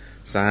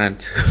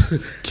 signed to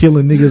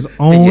Killing niggas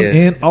on Yeah.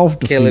 and off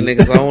the killing field.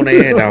 niggas on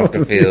and off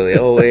the field.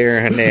 Old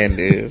Aaron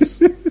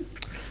Hernandez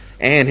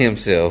and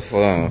himself.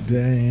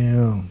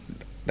 Damn.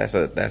 That's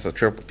a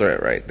triple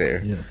threat right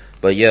there. Yeah.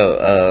 But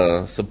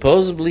yo,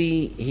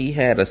 supposedly he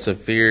had a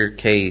severe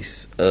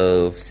case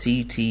of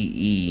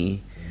CTE,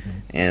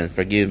 and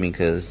forgive me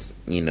because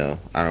you know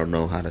I don't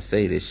know how to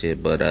say this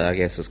shit, but I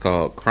guess it's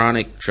called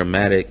chronic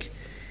traumatic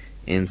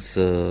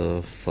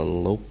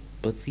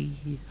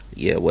encephalopathy.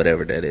 Yeah,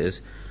 whatever that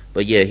is.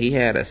 But yeah, he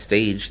had a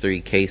stage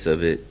 3 case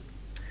of it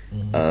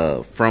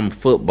from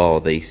football.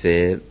 They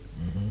said,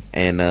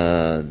 and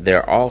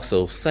they're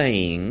also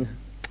saying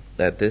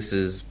that this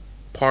is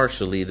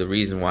partially the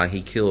reason why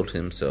he killed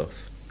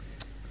himself.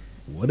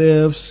 What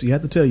ifs? You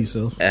have to tell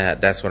yourself.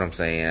 That's what I'm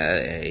saying.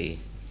 Hey,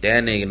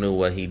 that nigga knew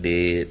what he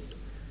did.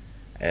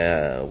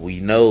 We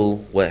know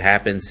what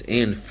happens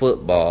in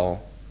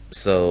football,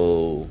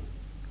 so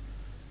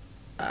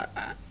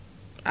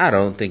I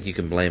don't think you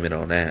can blame it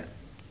on that.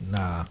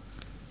 Nah.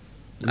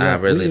 I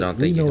really don't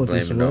think you can what blame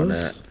this it on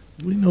was.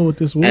 that. We know what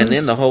this was. And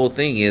then the whole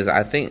thing is,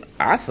 I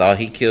thought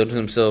he killed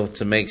himself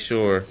to make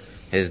sure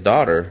his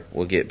daughter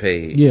will get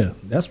paid. Yeah,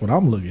 that's what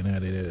I'm looking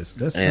at it as.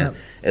 That's And not.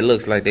 it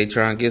looks like they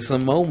trying to get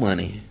some more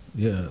money.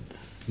 Yeah.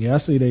 Yeah, I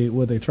see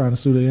they trying to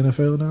sue the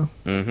NFL now?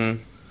 Mm-hmm. Man,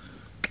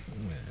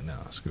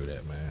 nah, screw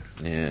that, man.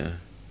 Yeah.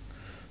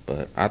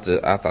 But I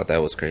thought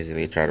that was crazy.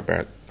 They try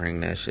to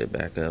bring that shit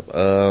back up.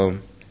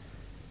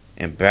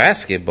 In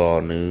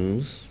basketball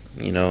news,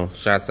 you know,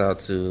 shouts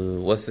out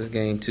to, what's this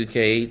game,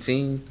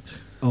 2K18?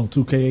 Oh,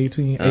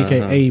 2K18,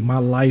 aka my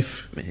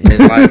life. His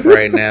life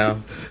right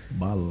now.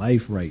 My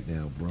life right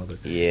now, brother.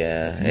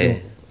 Yeah. You Hey.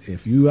 know,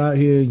 if you out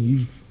here and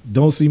you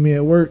don't see me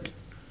at work,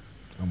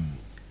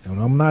 when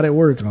I'm not at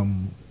work,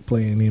 I'm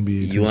playing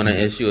NBA. You want to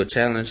issue a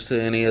challenge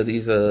to any of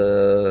these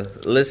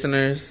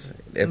listeners?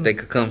 If they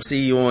could come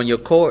see you on your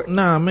court?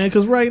 Nah, man,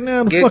 because right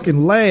now the Get-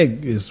 fucking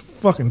lag is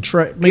fucking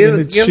trash.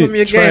 Give them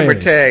your gamer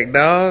tag,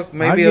 dog.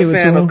 Maybe give a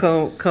it fan to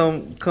will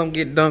come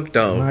get dunked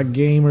on. My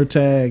gamer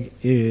tag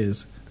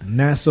is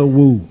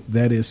Nasawu.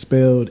 That is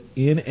spelled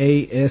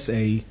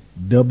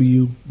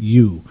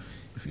NASAWU.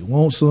 If you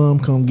want some,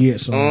 come get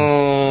some.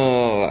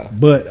 Oh,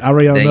 But I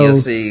already then know you'll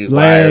see why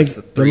lag. it's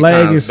The 3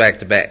 lag times is back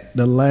to back.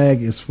 the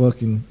lag is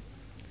fucking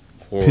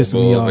Horrible pissing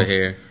me over off.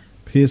 here.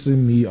 pissing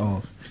me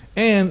off.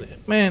 And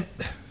man,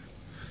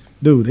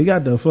 dude, they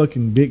got the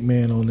fucking big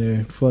man on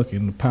there,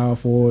 fucking the power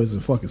forwards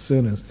and fucking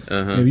centers.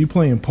 Uh-huh. If you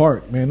playing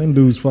park, man, them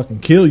dudes fucking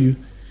kill you.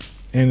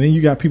 And then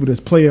you got people that's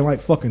playing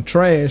like fucking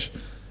trash,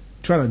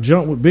 trying to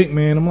jump with big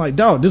man. I'm like,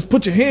 dog, just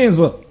put your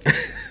hands up.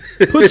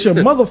 Put your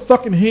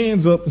motherfucking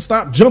hands up and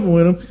stop jumping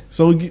with them.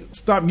 So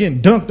stop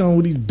getting dunked on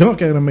with these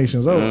dunk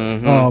animations. Oh,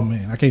 oh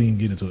man, I can't even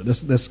get into it.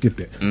 Let's skip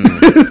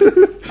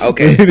that.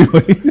 Okay.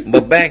 Anyway,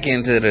 But back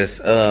into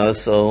this.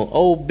 So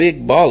old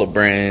Big Baller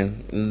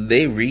Brand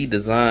they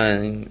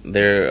redesigned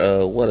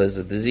their what is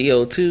it, the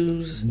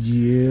ZO2s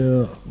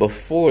Yeah.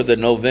 before the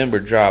November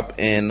drop,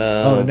 and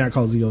Oh, they're not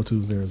called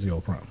ZO2s. They're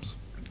Zeo Primes.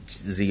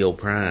 Zeo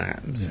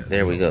Primes. Yeah,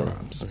 There we Zeo go.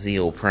 Primes.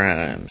 Zeo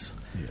Primes.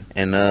 Yeah.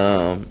 And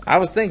I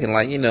was thinking,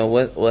 like,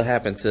 what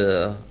happened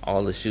to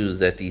all the shoes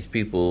that these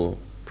people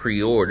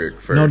pre-ordered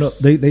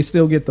first? No, they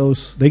still get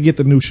those. They get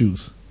the new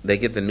shoes. They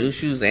get the new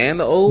shoes and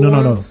the old No.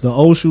 ones? The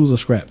old shoes are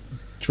scrapped,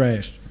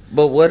 trashed.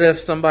 But what if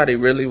somebody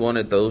really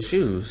wanted those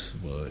shoes?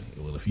 Well,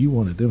 if you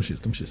wanted them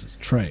shits is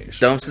trash.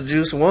 Dumpster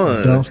Juice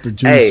one. Dumpster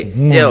Juice Hey,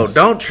 ones. yo,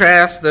 don't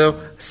trash them.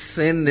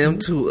 Send them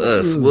to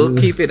us. We'll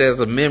keep it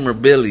as a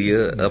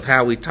memorabilia of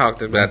how we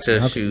talked about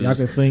your shoes. Y'all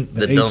can thank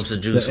the Dumpster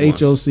Juice the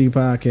ones. HOC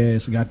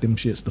podcast got them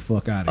shits the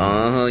fuck out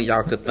of here.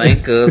 Y'all could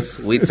thank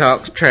us. We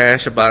talked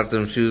trash about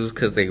them shoes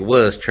because they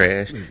was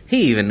trash.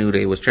 He even knew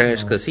they was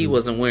trash because he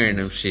wasn't wearing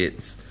them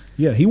shits.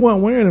 Yeah, he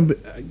wasn't wearing them. But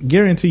I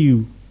guarantee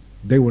you,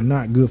 they were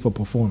not good for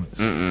performance.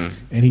 Mm-mm.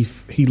 And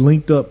he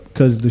linked up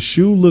because the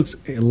shoe looks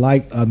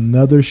like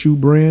another shoe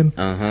brand.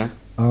 Uh-huh.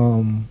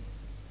 Um,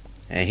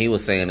 And he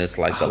was saying it's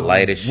like the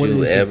lightest what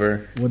shoe is it?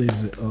 ever. What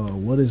is it?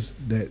 What is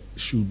that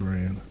shoe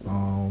brand?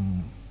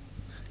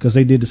 Because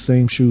they did the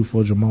same shoe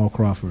for Jamal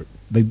Crawford.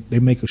 They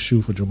make a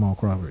shoe for Jamal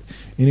Crawford.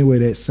 Anyway,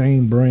 that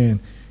same brand,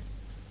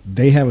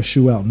 they have a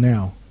shoe out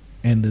now,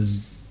 and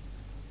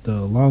the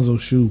Alonzo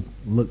shoe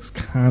looks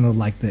kind of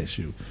like that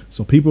shoe.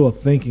 So people are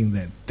thinking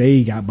that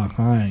they got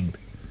behind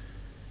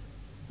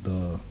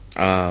the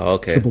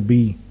Okay. Triple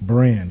B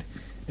brand,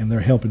 and they're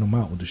helping them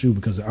out with the shoe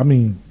because I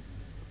mean,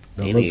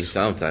 the He looks- needs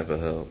some type of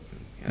help.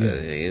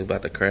 Yeah. He's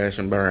about to crash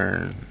and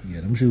burn.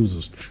 yeah, them shoes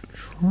was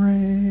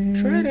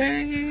trash.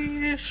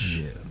 Trash.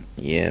 Yeah.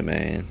 Yeah,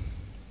 man.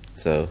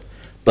 So,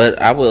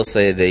 but I will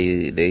say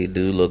they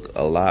do look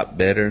a lot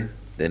better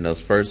than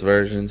those first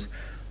versions.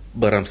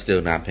 But I'm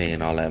still not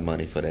paying all that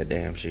money for that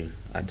damn shoe.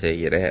 I tell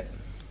you that.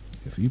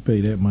 If you pay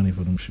that money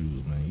for them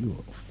shoes, man, you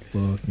are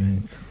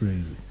fucking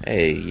crazy.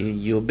 Hey,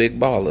 you a big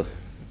baller.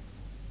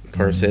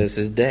 Per says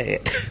his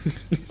dad.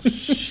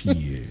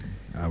 Shit,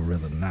 I'd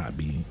rather not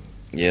be.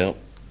 Yep.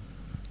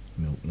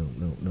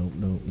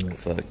 Nope.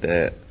 Fuck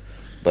that.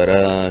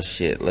 But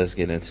shit, let's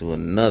get into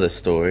another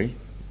story.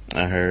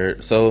 I heard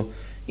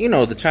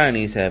the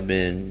Chinese have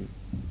been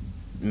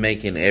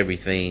making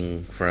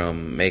everything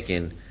from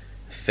making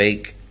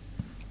fake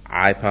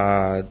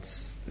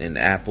iPods and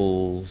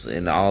Apples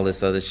and all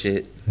this other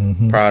shit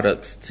Mhm.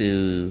 products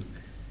to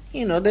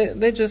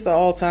they're just the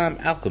all-time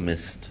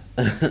alchemist.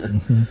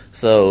 Mhm.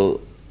 So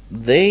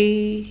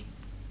they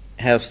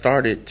have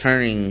started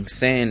turning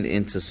sand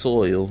into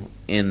soil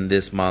in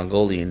this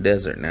Mongolian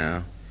desert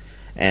now.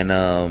 And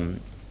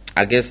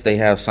I guess they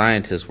have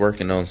scientists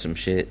working on some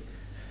shit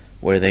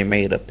where they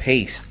made a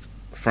paste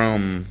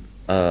from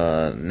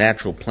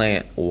natural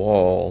plant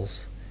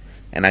walls.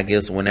 And I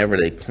guess whenever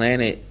they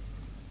plant it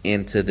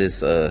into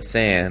this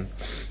sand,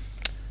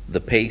 the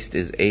paste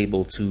is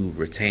able to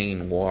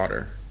retain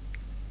water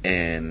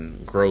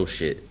and grow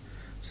shit.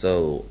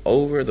 So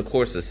over the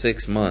course of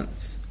 6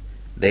 months,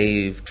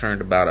 they've turned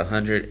about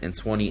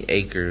 120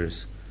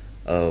 acres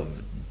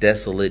of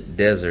desolate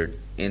desert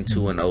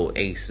into an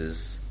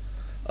oasis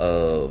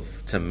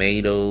of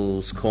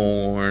tomatoes,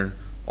 corn,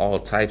 all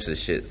types of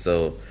shit.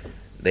 So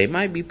they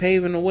might be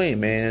paving the way,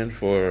 man,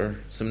 for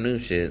some new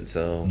shit.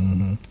 So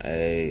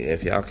hey,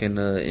 if y'all can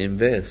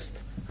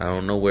invest, I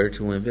don't know where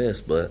to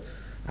invest, but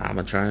I'm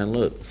gonna try and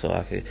look so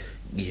I can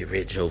get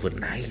rich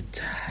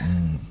overnight.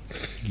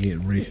 Get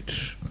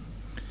rich.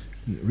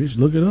 Get rich.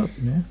 Look it up,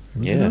 man.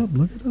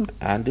 Look it up.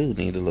 I do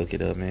need to look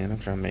it up, man. I'm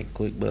trying to make a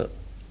quick buck.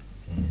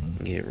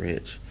 Get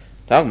rich.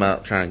 Talking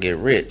about trying to get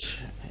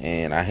rich,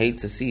 and I hate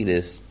to see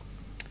this.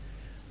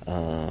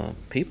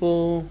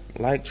 People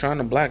like trying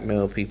to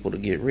blackmail people to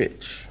get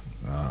rich.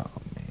 Oh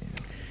man.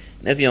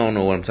 And if you don't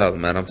know what I'm talking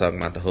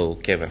about the whole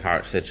Kevin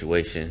Hart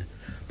situation.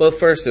 But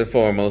first and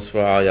foremost,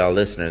 for all y'all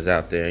listeners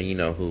out there,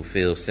 who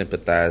feel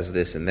sympathize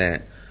this and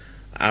that.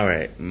 All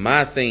right,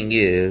 my thing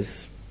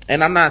is,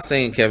 and I'm not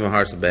saying Kevin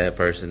Hart's a bad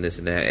person, this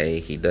and that. Hey,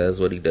 he does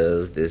what he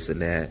does, this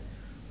and that,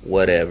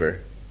 whatever.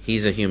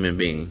 He's a human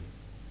being.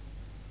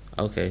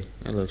 Okay,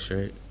 that looks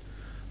straight.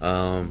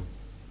 Okay,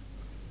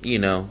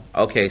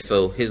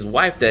 so his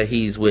wife that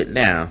he's with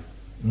now,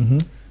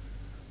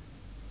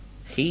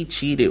 he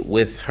cheated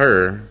with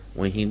her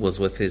when he was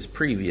with his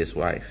previous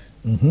wife.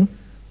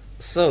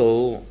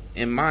 So,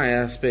 in my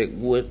aspect,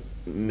 what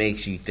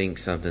makes you think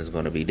something's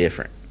going to be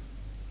different?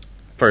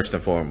 First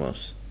and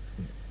foremost,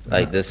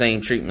 like the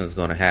same treatment is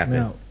going to happen.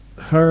 Now,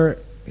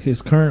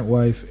 his current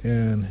wife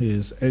and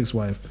his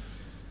ex-wife,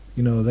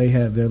 they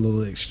had their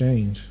little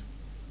exchange,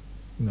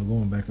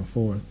 going back and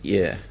forth.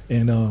 Yeah.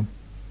 And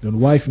the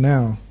wife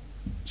now,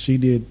 she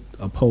did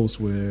a post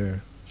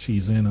where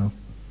she's in a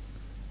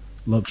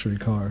luxury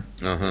car,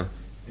 and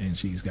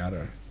she's got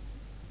her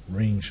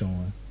ring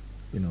showing,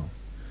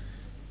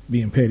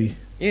 being petty.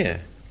 Yeah.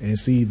 And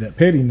see that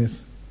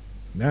pettiness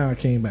now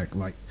came back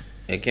like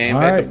It came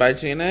All back right. to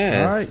bite you in the All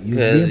ass. right, you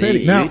Because being petty.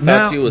 you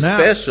thought you was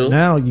special.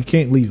 Now you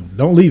can't leave him.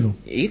 Don't leave him.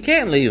 You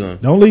can't leave him.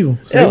 Don't leave him.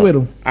 Stay Yo, with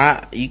him.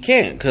 You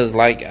can't, because,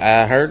 like,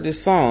 I heard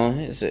this song.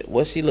 It said,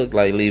 what she looked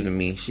like leaving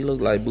me? She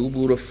looked like Boo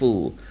Boo the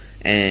Fool.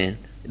 And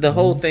the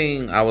whole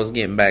thing, I was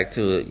getting back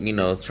to it, you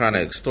know, trying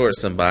to extort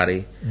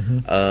somebody.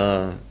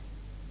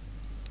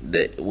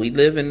 That we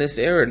live in this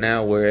era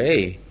now where,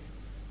 hey,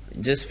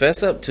 just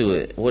fess up to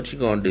it. What you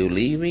gonna do?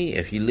 Leave me?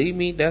 If you leave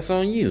me, that's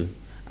on you.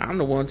 I'm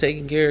the one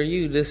taking care of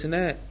you, this and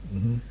that.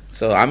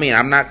 So, I mean,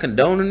 I'm not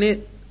condoning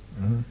it.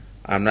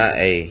 I'm not,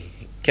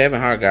 Kevin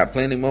Hart got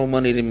plenty more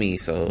money than me,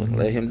 so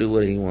let him do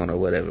what he want or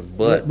whatever.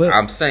 But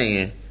I'm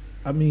saying,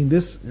 I mean,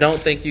 this. don't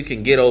think you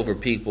can get over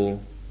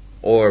people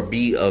or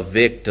be a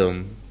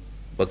victim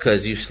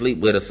because you sleep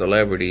with a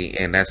celebrity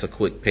and that's a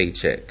quick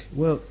paycheck.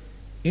 Well,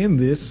 in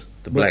this,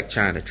 The Black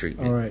China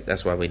treatment. All right.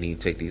 That's why we need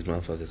to take these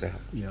motherfuckers out.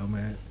 yeah,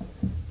 man.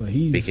 But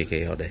he's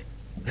BKK all day.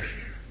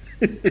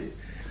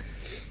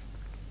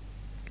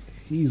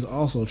 he's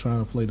also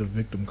trying to play the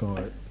victim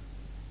card.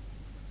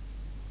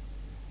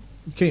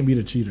 You can't be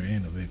the cheater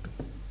and the victim.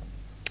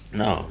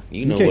 No,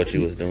 you know can't- what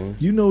you was doing.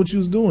 You know what you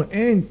was doing.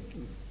 And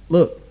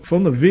look,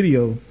 from the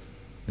video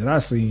that I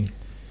seen,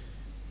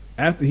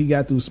 after he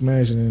got through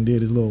smashing and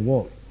did his little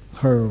walk,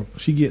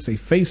 she gets a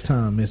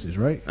FaceTime message,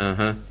 right?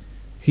 Uh-huh.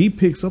 He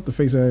picks up the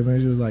FaceTime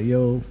message. He was like,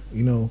 yo,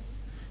 you know,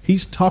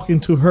 he's talking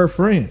to her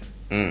friend.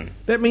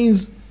 That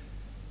means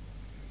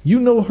you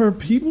know her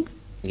people?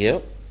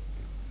 Yep.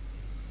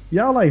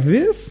 Y'all like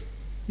this?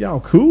 Y'all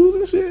cool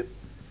and shit?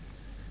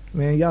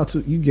 Man,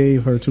 you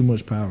gave her too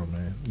much power,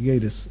 man. You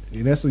gave this,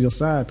 and that's your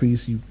side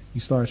piece. You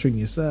start treating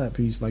your side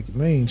piece like your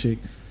main chick.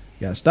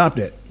 You gotta stop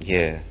that.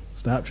 Yeah.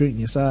 Stop treating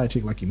your side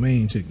chick like your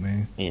main chick,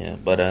 man. Yeah,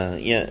 but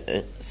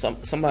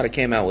somebody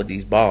came out with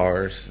these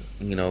bars,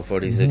 you know,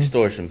 for these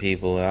extortion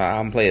people.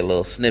 I'm play a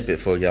little snippet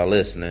for y'all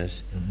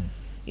listeners.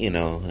 You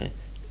know,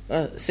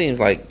 it seems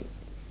like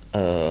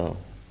the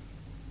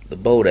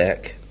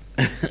Bodak.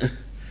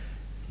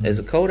 Is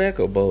it Kodak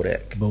or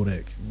Bodak?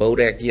 Bodak.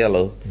 Bodak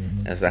Yellow.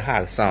 That's the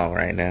hottest song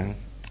right now.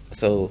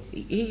 So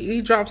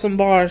he dropped some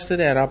bars to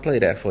that. I'll play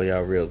that for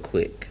y'all real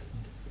quick.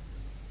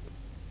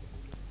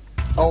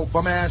 Oh,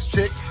 bum ass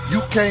chick,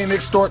 you can't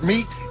extort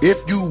me if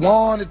you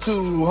wanted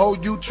to. Ho,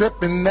 you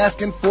tripping,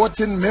 asking for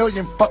 10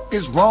 million. Fuck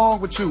is wrong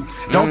with you?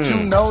 Don't you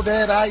know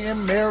that I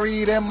am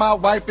married and my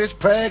wife is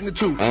pregnant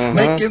too?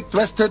 Making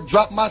threats to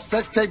drop my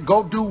sex tape.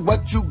 Go do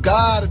what you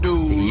gotta do.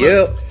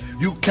 Yep.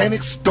 You can't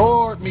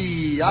extort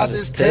me. I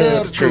just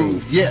tell the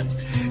truth. Yeah.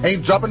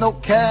 Ain't dropping no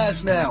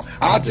cash now.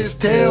 I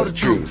just tell the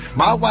truth.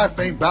 My wife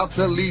ain't about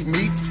to leave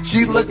me.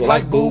 She look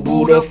like Boo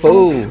Boo the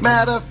Fool.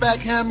 Matter of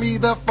fact, hand me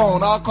the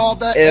phone. I'll call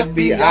the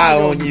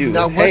FBI on you.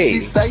 Now what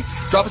she say?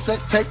 Drop a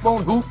sex tape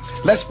on who?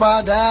 Let's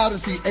find out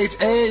and see.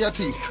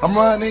 H-A-R-T. I'm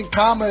running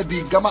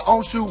comedy. Got my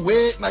own shoe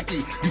with Nike.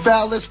 You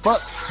foul as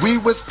fuck. We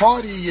was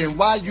partying.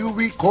 Why you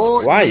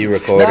recording? Why you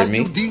recording now me?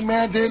 You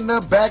demanding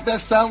the bag.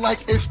 That sound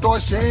like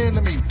extortion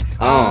to me.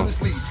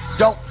 Honestly,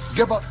 don't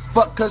give a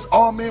fuck, cause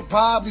all men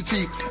probably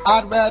cheat.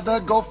 I'd rather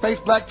go face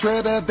Black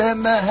Twitter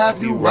than to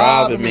have you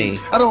robbing me.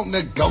 I don't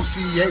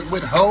negotiate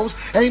with hoes,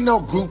 ain't no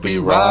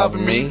groupie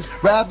robbing me.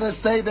 Rather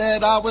say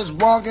that I was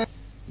wrong and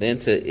Then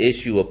to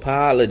issue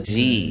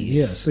apologies.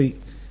 Yeah,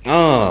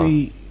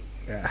 see,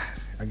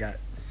 I got,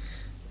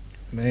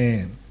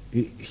 man,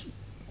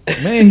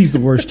 he's the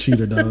worst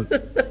cheater, dog.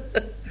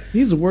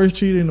 He's the worst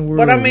cheater in the world.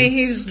 But I mean,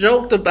 he's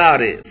joked about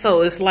it,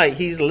 so it's like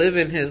he's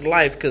living his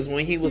life. Because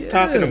when he was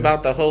talking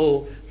about the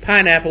whole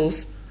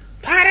pineapples,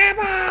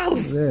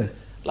 yeah.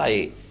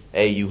 like,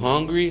 hey, you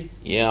hungry?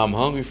 Yeah, I'm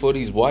hungry for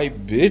these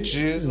white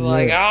bitches.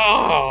 Like,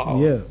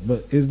 oh, yeah.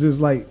 But it's just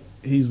like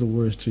he's the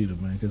worst cheater,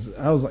 man. Because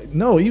I was like,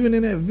 no, even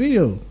in that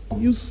video,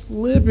 you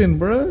slipping,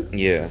 bruh.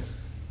 yeah,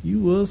 You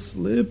was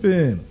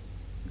slipping.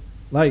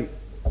 Like,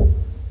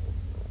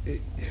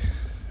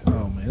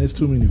 oh man, there's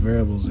too many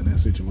variables in that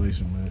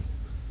situation, man.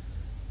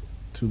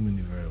 Too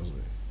many variables.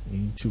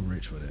 You too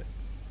rich for that.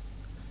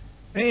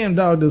 And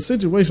dog, the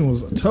situation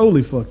was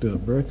totally fucked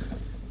up, bro.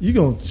 You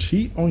gonna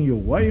cheat on your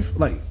wife?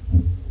 Like,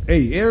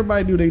 hey,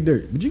 everybody do their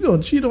dirt, but you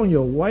gonna cheat on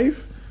your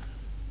wife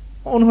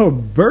on her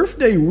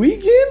birthday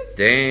weekend?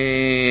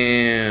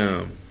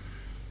 damn,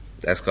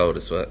 that's cold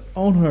as fuck.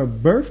 On her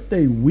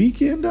birthday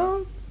weekend,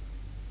 dog?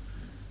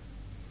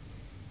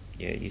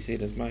 Yeah, you see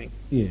this, Mike?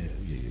 Yeah.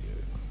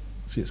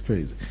 Shit's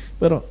crazy.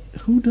 But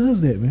who does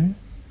that, man?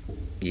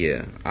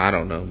 Yeah, I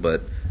don't know,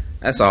 but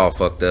that's all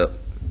fucked up.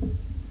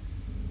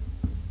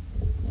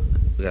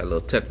 We got a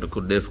little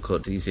technical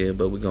difficulties here,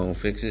 but we're gonna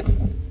fix it.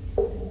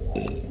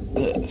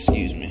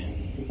 Excuse me.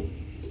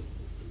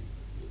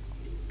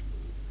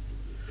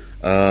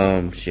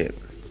 Shit.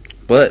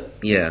 But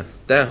yeah,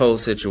 that whole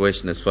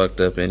situation is fucked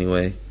up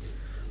anyway.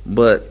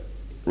 But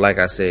like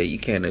I said, you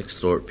can't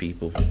extort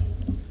people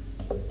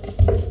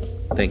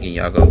thinking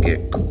y'all gonna get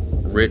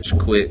rich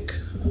quick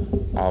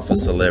off of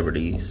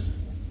celebrities.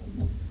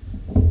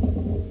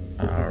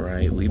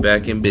 Alright, we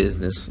back in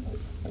business.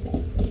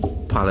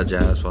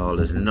 Apologize for all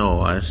this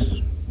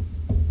noise.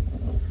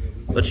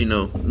 But you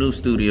know, new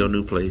studio,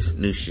 new place,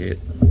 new shit.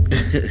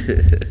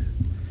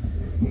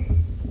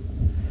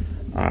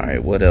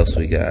 Alright, what else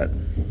we got?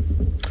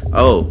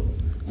 Oh,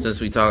 since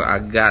we talk, I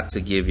got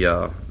to give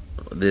y'all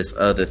this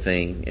other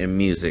thing in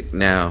music.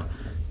 Now,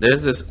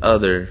 there's this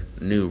other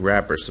new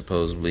rapper,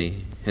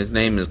 supposedly. His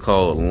name is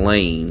called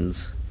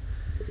Lanes.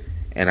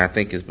 And I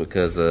think it's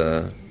because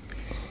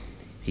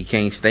he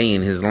can't stay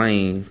in his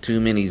lane. Too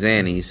many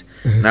Xannies.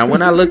 Now,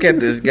 when I look at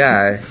this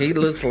guy, he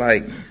looks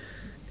like,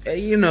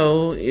 you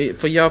know,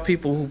 for y'all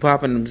people who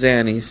popping them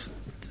Xannies,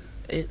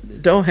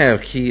 don't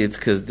have kids,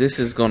 because this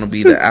is going to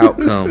be the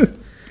outcome.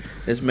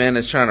 This man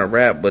is trying to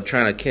rap, but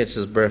trying to catch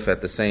his breath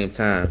at the same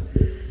time.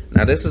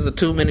 Now, this is a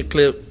 2-minute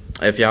clip.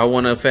 If y'all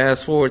want to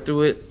fast forward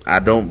through it, I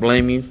don't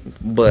blame you,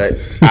 but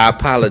I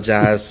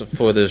apologize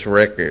for this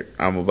record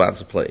I'm about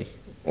to play.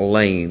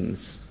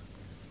 Lanes.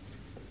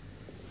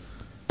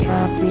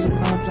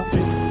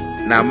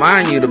 Now,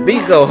 mind you, the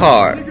beat go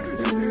hard.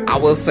 I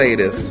will say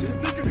this.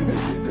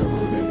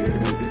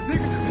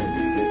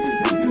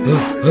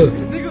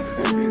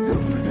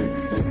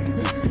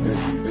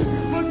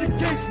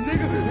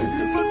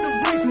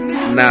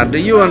 Now, do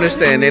you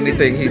understand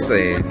anything he's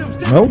saying?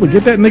 No, but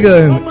get that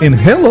nigga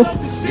inhaler.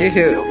 Get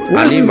him.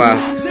 I need my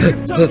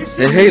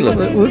inhaler.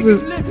 What's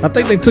this? I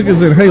think they took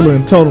his inhaler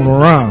and told him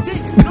around.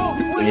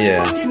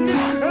 Yeah.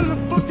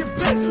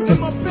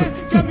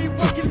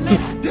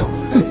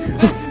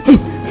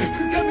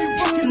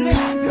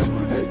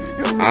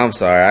 I'm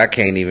sorry, I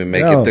can't even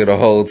make it through the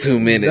whole 2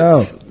 minutes.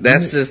 No.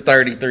 That's just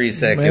 33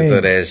 seconds Man,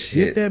 of that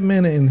shit. Get that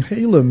man an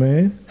inhaler,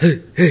 man.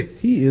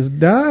 He is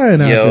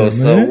dying out Yo, there,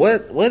 so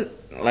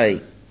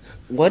man.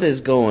 what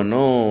is going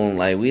on?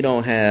 Like, we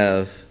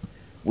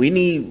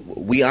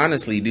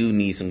honestly do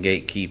need some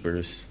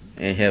gatekeepers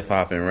in hip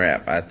hop and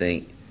rap, I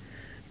think,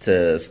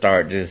 to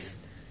start just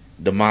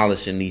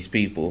demolishing these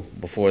people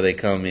before they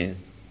come in.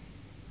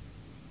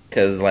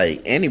 Cause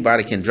like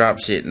anybody can drop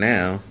shit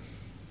now.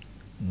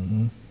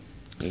 Mm-hmm.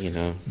 You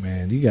know,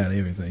 Man, you got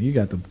everything. You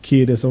got the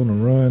kid that's on the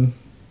run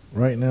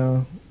right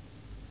now.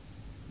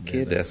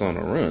 kid that's on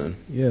the run.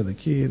 Yeah, the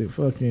kid that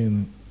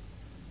fucking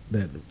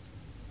that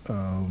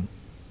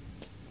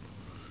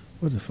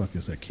what the fuck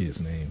is that kid's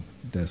name?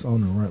 That's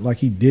on the run. Like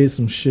he did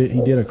some shit.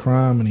 He did a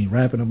crime and he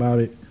rapping about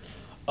it.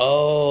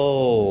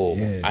 Oh,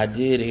 Yeah. I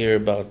did hear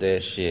about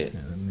that shit. Yeah,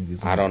 that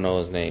nigga's I don't know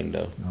his name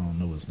though. I don't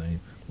know his name.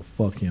 But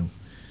fuck him.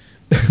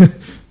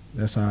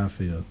 That's how I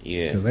feel.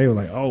 Yeah. Because they were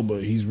like, oh,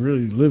 but he's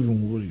really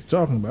living what he's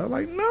talking about.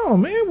 Like, no,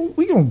 man,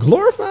 we gonna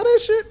glorify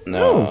that shit?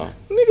 No.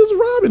 Niggas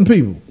robbing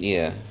people.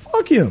 Yeah.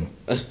 Fuck him.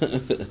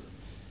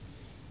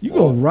 You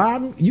gonna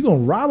rob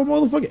a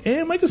motherfucker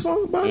and make a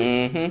song about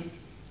it? Mm-hmm.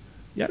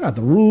 Y'all got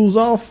the rules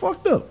all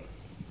fucked up.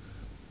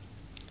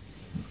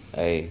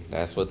 Hey,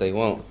 that's what they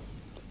want.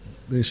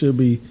 They should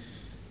be,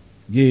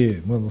 yeah,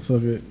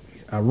 motherfucker.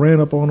 I ran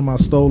up on him, I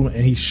stole him,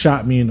 and he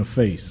shot me in the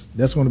face.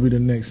 That's going to be the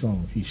next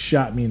song. He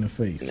shot me in the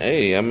face.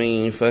 Hey, I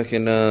mean,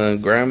 fucking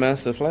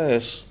Grandmaster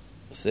Flash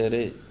said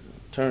it.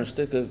 Turned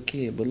stick up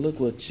kid, but look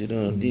what you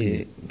done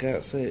did.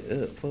 Got set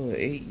up for an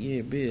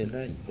 8-year bid.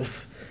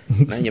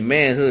 Now your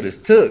manhood is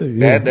took.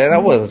 Yeah.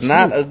 That was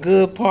not a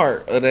good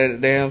part of that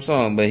damn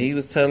song, but he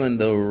was telling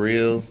the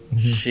real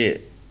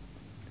shit.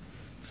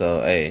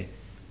 So, hey,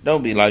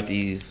 don't be like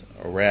these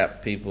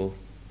rap people.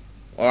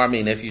 Or, I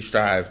mean, if you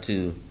strive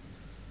to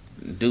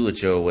do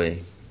it your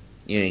way,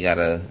 you ain't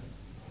gotta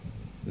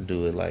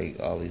do it like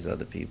all these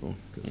other people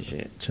and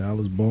shit. Child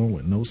is born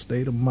with no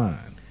state of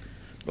mind.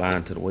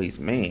 Blind to the ways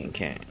man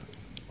can.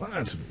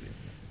 Blind to it.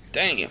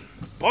 Damn,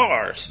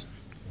 bars.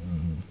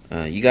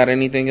 You got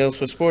anything else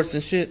for sports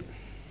and shit?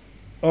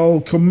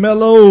 Oh,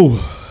 Carmelo,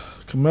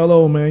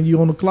 man,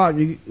 you on the clock?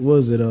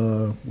 Was it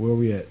where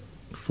we at?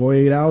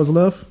 48 hours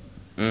left.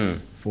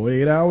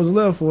 48 hours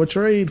left for a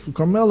trade for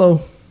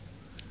Carmelo.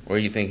 Where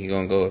you think he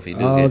gonna go if he do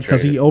get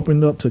Because traded? he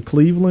opened up to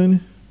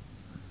Cleveland.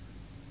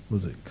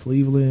 Was it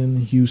Cleveland,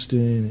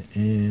 Houston,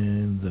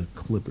 and the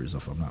Clippers,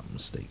 if I'm not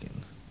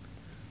mistaken?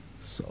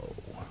 So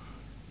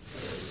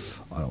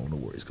I don't know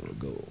where he's gonna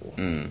go.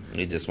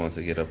 He just wants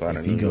to get up out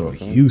If of he New go York.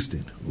 to huh?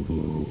 Houston,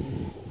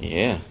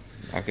 Yeah,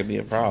 that could be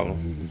a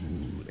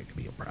problem. ooh, that could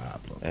be a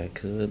problem. That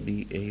could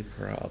be a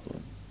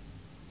problem.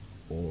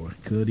 Or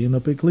could end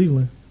up at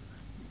Cleveland.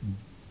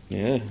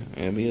 Yeah,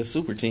 it'll be a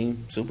super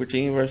team. Super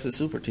team versus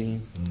super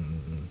team.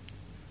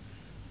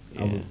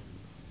 I Yeah. would-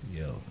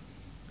 Yo,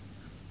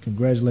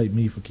 congratulate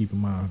me for keeping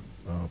my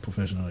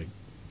professional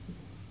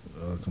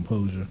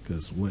composure,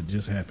 because what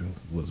just happened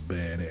was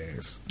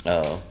badass.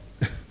 Oh.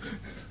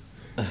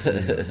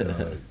 Yeah,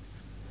 dog.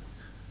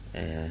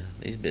 Yeah,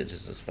 these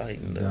bitches is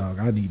fighting though. Dog,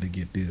 I need to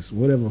get this.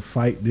 Whatever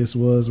fight this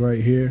was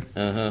right here,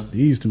 Uh-huh.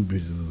 these two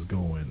bitches is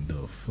going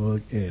the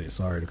fuck at it.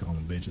 Sorry to call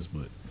them bitches,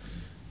 but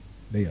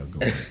they are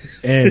going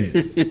at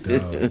it,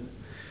 dog.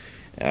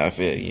 I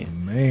feel you.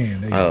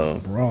 Man, they Oh, are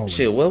brawling.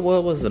 shit, what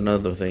was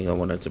another thing I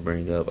wanted to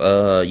bring up?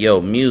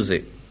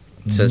 Music.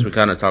 Since we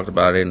kind of talked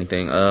about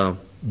anything.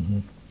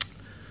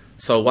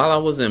 So while I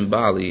was in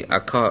Bali, I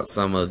caught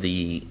some of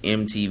the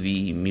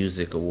MTV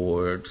Music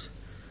Awards,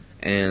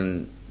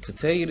 and To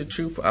tell you the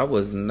truth, I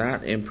was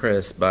not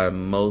impressed by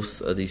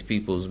most of these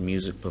people's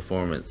music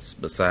performance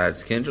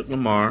besides Kendrick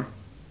Lamar,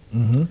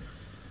 Mm-hmm.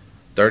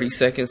 30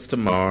 Seconds to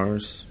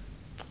Mars.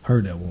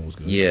 Heard that one was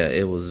good. Yeah,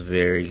 it was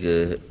very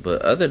good.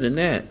 But other than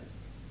that,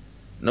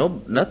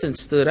 nothing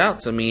stood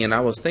out to me. And I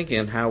was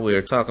thinking how we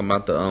were talking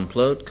about the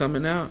Unplugged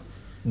coming out.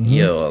 Mhm.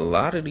 Yo, a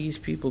lot of these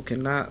people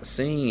cannot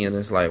sing, and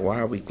it's like, why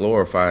are we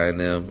glorifying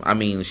them? I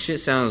mean, shit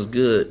sounds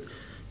good,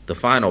 the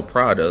final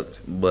product,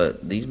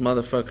 but these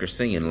motherfuckers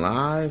singing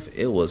live,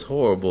 it was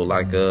horrible.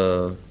 Like,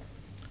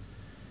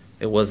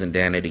 it wasn't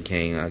Danity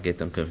Kane, I get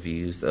them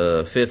confused.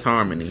 Fifth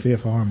Harmony.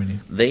 Fifth Harmony.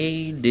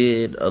 They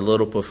did a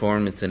little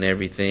performance and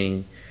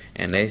everything,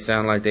 and they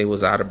sound like they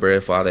was out of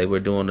breath while they were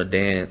doing the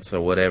dance or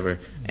whatever.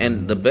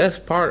 And the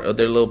best part of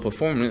their little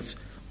performance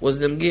was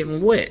them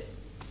getting wet.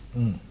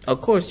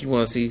 Of course, you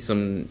want to see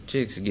some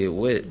chicks get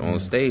wet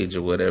on stage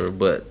or whatever,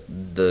 but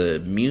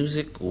the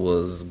music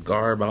was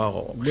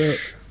garbage. But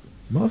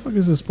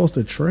motherfuckers is supposed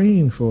to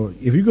train for.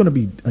 If you're going to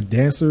be a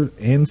dancer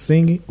and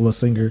singing, well,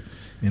 singer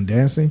and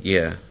dancing,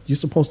 Yeah, you're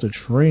supposed to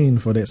train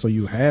for that, so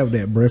you have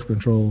that breath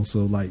control.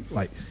 So from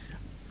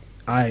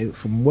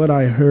what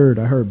I heard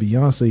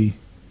Beyonce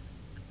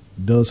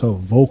does her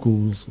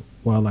vocals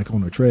while like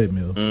on a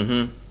treadmill.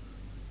 mm-hmm.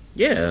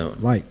 Yeah,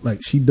 Like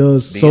she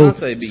does,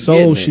 Beyonce be so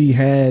getting she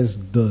has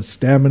the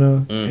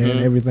stamina and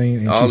everything,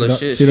 and All the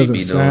shit she doesn't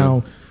be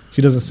sound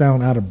she doesn't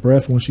sound out of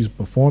breath when she's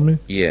performing.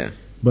 yeah.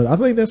 But I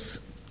think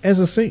that's as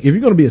a if you're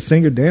going to be a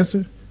singer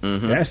dancer,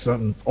 Mm-hmm. that's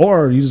something.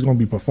 Or you're just going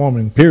to be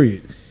performing.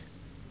 Period.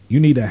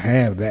 You need to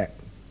have that.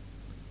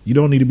 You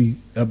don't need to be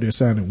up there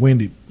sounding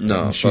winded.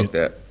 No, and fuck shit.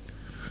 that.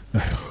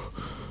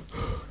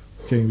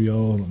 Can't be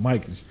all on the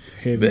mic,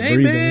 heavy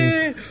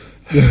breathing.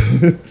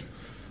 Baby,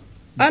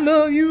 I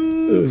love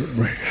you.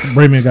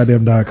 Bring me a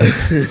goddamn Diet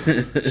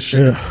Coke.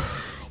 Sure.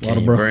 Can Water,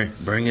 you bro.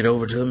 bring it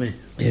over to me?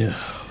 Yeah.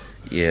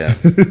 Yeah.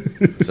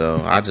 So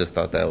I just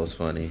thought that was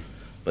funny.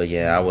 But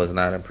yeah, I was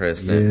not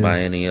impressed by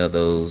any of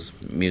those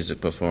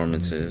music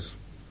performances.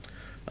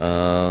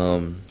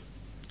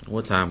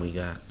 What time we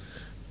got?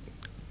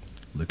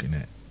 Looking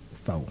at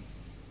 4.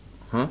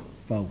 Huh?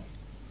 4.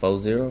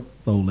 4-0?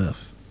 4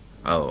 left.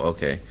 Oh,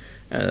 okay.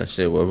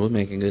 Shit, well, we're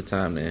making good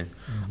time then.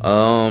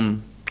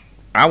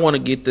 I want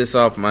to get this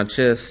off my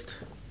chest.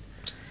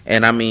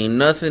 And I mean,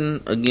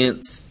 nothing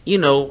against,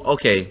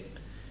 okay,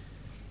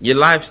 your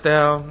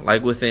lifestyle,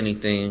 like with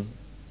anything,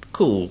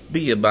 cool,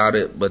 be about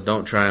it, but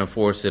don't try and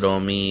force it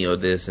on me or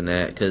this and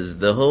that. Because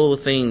the whole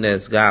thing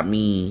that's got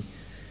me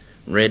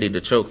ready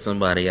to choke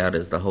somebody out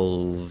is the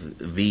whole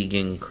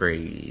vegan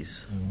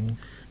craze.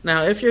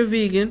 Now, if you're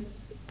vegan,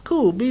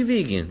 cool, be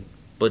vegan.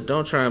 But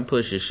don't try and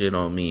push your shit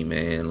on me,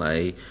 man.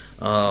 Like,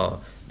 oh,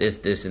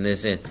 this, and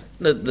this. And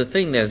the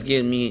thing that's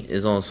getting me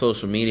is on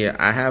social media.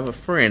 I have a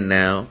friend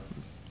now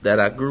that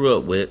I grew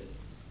up with.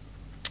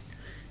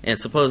 And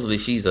supposedly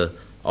she's a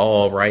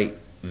all-right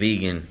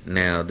vegan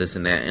now, this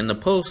and that. And the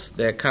post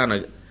that kind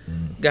of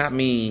got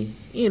me,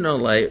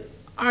 like,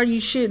 are you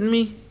shitting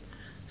me?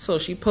 So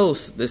she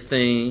posts this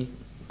thing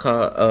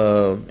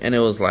called, and it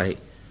was like,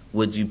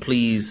 would you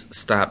please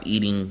stop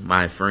eating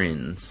my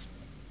friends?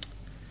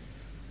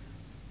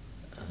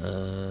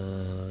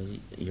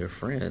 Your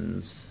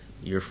friends?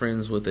 You're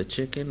friends with a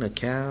chicken, a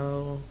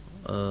cow?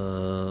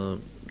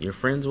 You're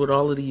friends with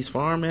all of these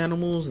farm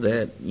animals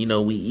that,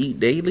 we eat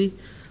daily?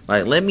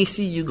 Like, let me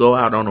see you go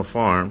out on a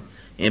farm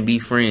and be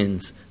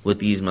friends with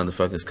these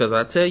motherfuckers. Because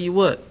I tell you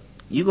what,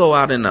 you go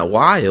out in the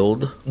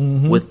wild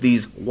with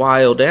these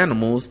wild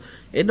animals,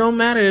 it don't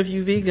matter if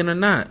you vegan or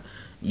not.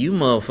 You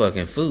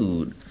motherfucking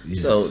food.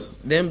 Yes. So,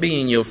 them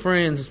being your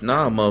friends,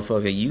 nah,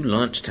 motherfucker, you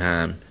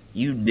lunchtime,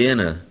 you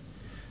dinner.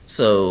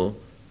 So,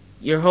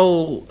 your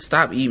whole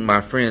stop eating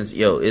my friends,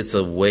 yo, it's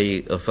a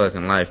way of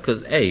fucking life.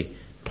 Because, hey,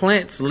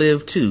 plants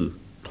live too.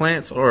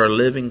 Plants are a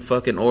living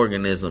fucking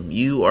organism.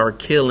 You are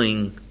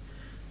killing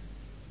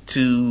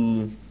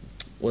to,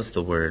 what's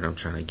the word I'm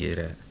trying to get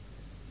at?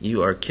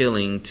 You are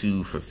killing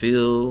to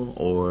fulfill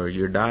or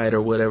your diet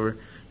or whatever.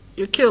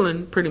 You're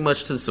killing pretty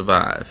much to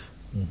survive.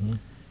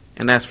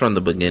 And that's from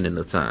the beginning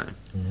of time.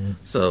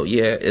 So,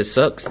 yeah, it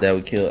sucks that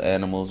we kill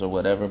animals or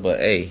whatever, but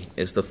hey,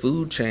 it's the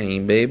food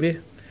chain, baby.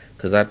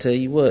 Because I tell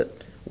you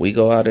what, we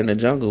go out in the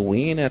jungle,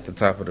 we ain't at the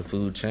top of the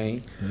food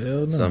chain.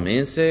 Hell no. Some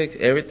insects,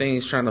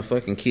 everything's trying to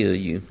fucking kill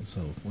you.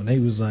 So when they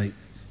was like,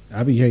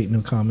 I be hating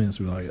them comments,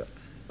 be like,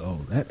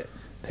 oh, that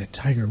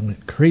tiger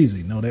went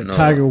crazy. No,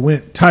 tiger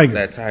went tiger.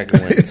 That tiger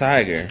went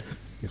tiger.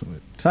 He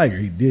went tiger.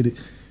 He did it.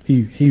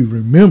 He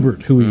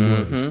remembered who he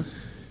was.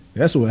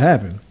 That's what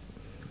happened.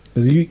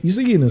 Cause you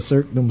see in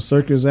them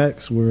circus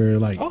acts where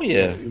like, Oh,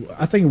 yeah.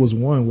 I think it was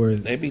one where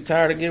They be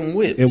tired of getting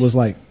whipped. it was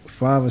like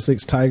 5 or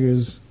 6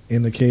 tigers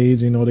in the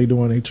cage. They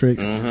doing their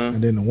tricks,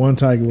 and then the one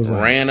tiger was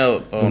like, ran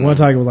up. the one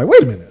tiger was like,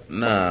 wait a minute,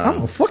 Nah.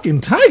 I'm a fucking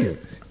tiger.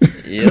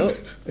 Yep.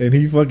 And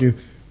he fucking,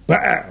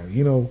 bow,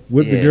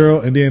 whipped the Yeah. girl,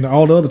 and then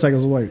all the other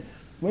tigers were like,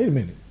 wait a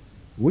minute,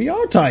 we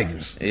are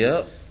tigers.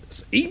 Yep.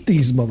 Let's eat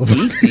these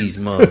motherfuckers. Eat these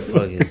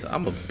motherfuckers.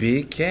 I'm a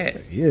big cat.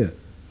 Yeah.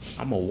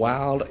 I'm a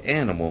wild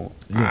animal.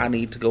 Yeah. I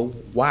need to go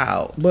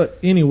wild. But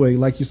anyway,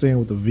 like you're saying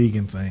with the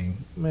vegan thing,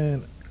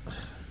 man,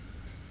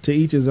 to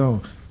each his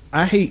own.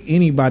 I hate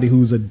anybody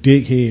who's a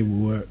dickhead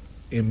with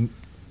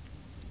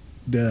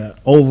the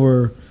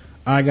over.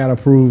 I gotta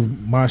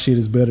prove my shit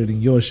is better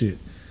than your shit.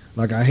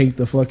 Like I hate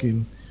the.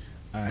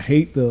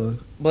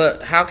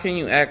 But how can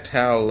you act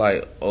how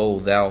like, oh,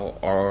 thou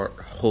art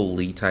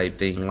holy type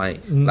thing,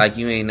 like Mhm. like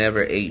you ain't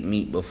never ate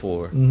meat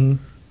before, Mhm.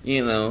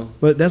 you know?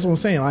 But that's what I'm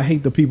saying. I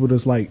hate the people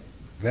that's like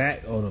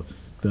that, or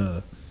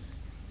the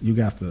you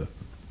got the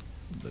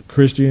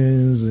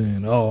Christians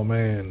and oh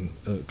man,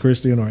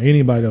 Christian or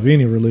anybody of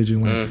any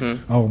religion, like Mhm.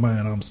 oh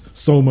man, I'm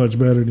so much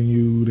better than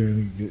you.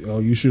 Then oh,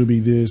 you should be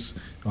this.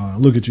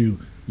 Look at you,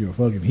 you're a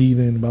fucking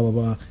heathen. Blah blah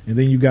blah. And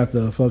then you got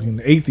the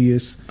fucking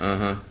atheists.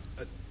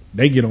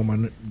 They get on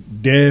my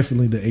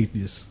definitely the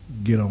atheists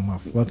get on my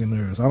fucking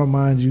nerves. I don't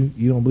mind you.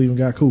 You don't believe in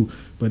God, cool.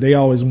 But they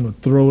always want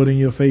to throw it in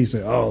your face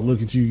and oh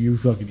look at you, you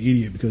fucking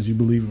idiot because you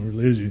believe in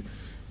religion.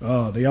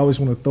 They always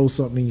want to throw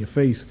something in your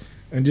face.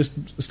 And just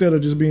instead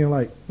of just being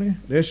like, man,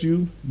 that's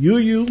you.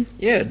 You.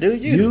 Yeah, do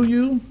you?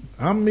 You.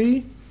 I'm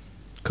me.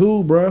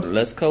 Cool, bruh.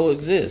 Let's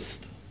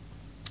coexist.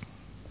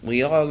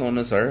 We all on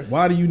this earth.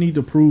 Why do you need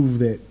to prove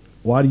that?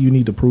 Why do you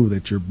need to prove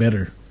that you're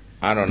better?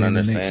 I don't than the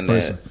understand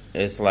next that. person?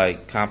 It's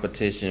like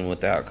competition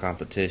without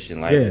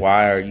competition. Like, Yeah.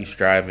 why are you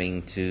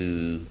striving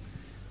to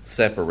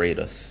separate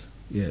us?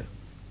 Yeah.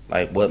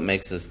 Like, what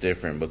makes us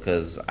different?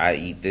 Because I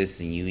eat this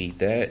and you eat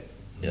that?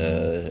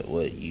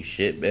 What, you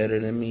shit better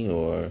than me?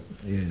 Or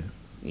Yeah.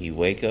 you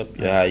wake up,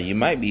 you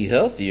might be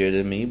healthier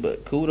than me,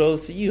 but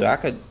kudos to you. I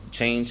could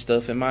change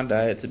stuff in my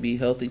diet to be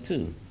healthy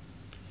too.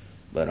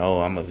 But,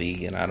 oh, I'm a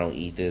vegan. I don't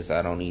eat this.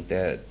 I don't eat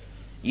that.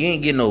 You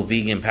ain't getting no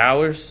vegan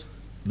powers.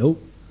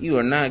 Nope. You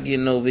are not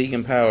getting no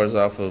vegan powers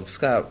off of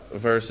Scott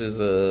versus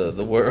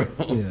the world.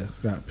 Yeah.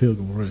 Scott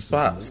Pilgrim versus.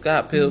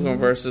 Scott Pilgrim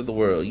versus the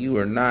world. You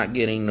are not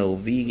getting no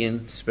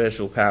vegan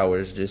special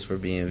powers just for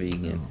being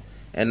vegan. No.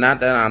 And not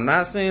that I'm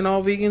not saying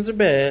all vegans are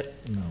bad.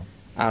 No.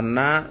 I'm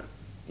not,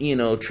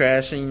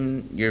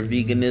 trashing your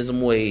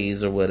veganism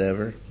ways or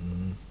whatever.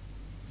 Mhm.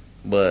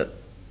 But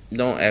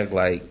don't act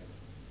like,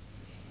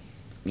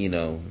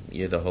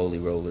 you're the holy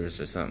rollers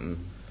or something,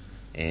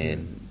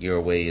 and your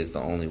way is the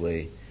only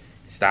way.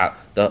 Stop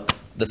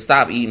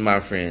stop eating my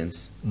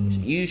friends.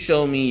 Mhm. You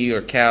show me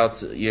your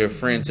your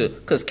friend too,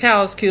 because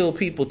cows kill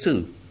people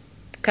too.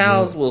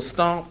 Cows will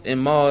stomp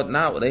and maul.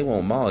 Not they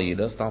won't maul you;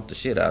 they'll stomp the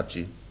shit out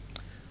you.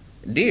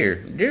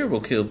 Deer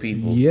will kill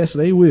people. Yes,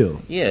 they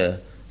will. Yeah.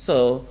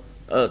 So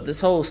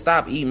this whole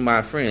stop eating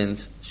my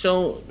friends.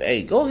 Go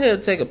ahead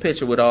and take a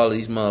picture with all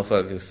these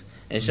motherfuckers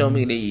and show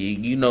me that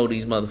you know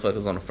these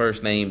motherfuckers on a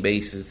first name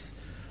basis.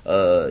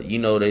 You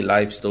know their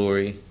life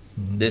story,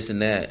 this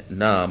and that.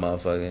 Nah,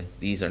 motherfucker,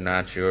 these are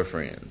not your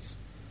friends.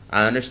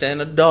 I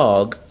understand a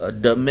dog, a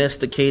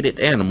domesticated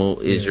animal,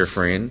 is your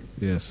friend,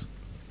 Yes.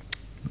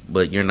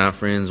 but you're not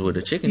friends with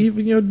a chicken.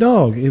 Even your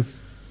dog, if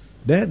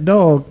that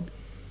dog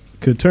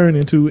could turn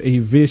into a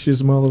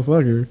vicious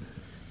motherfucker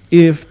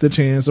if the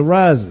chance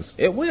arises.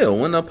 It will.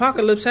 When the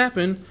apocalypse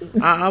happens,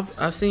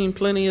 I've seen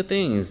plenty of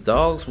things.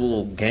 Dogs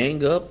will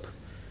gang up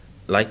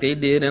like they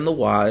did in the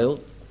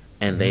wild,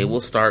 and they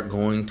will start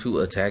going to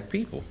attack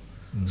people.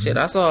 Shit,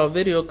 I saw a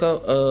video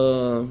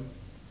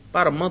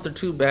about a month or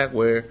two back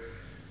where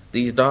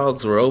these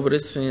dogs were over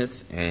this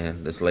fence,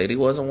 and this lady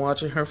wasn't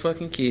watching her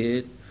fucking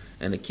kid,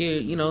 and the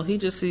kid, he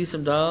just sees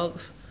some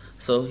dogs,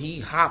 so he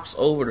hops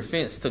over the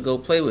fence to go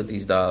play with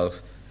these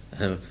dogs.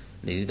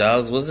 These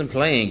dogs wasn't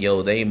playing,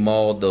 yo. They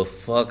mauled the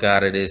fuck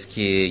out of this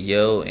kid,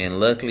 yo. And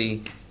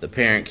luckily, the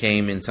parent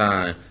came in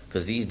time,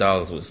 because these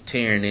dogs was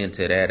tearing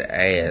into that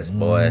ass,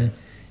 boy.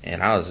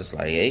 And I was just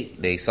like, hey,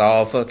 they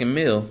saw a fucking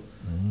meal.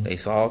 They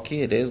saw a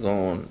kid. They was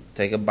going to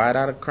take a bite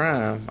out of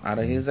crime out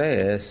of his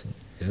ass.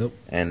 Yep.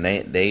 And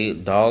they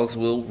dogs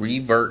will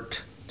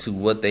revert to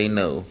what they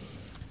know.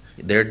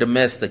 They're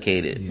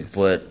domesticated. Yes.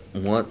 But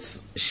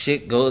once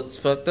shit goes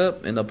fucked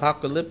up in the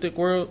apocalyptic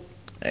world,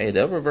 hey,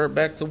 they'll revert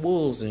back to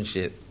wolves and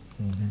shit.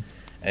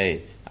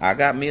 Hey, I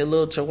got me a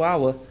little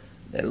chihuahua.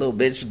 That little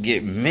bitch should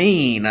get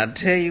mean, I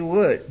tell you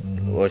what.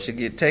 Or should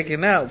get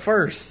taken out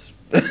first.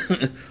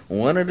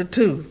 One of the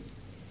two.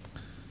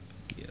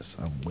 Yes,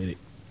 I'm with it.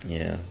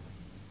 Yeah.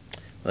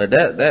 But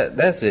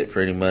that's it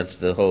pretty much,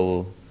 the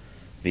whole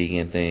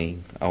vegan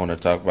thing I want to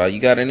talk about. You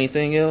got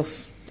anything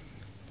else?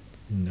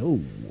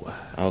 No.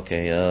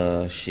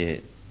 Okay,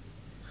 shit.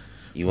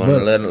 You want to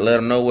let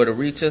them know where to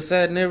reach us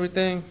at and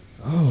everything?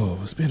 Oh,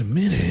 it's been a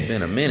minute. It's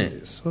been a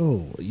minute.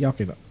 So, y'all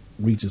can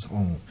reach us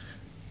on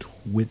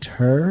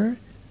Twitter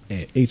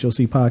at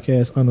HOC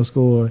Podcast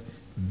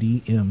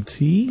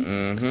 _DMT.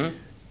 Mm-hmm.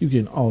 You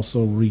can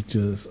also reach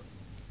us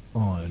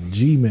on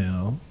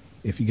Gmail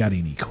if you got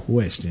any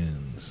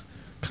questions,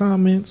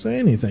 comments, or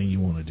anything you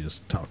want to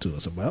just talk to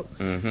us about.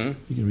 Mm-hmm.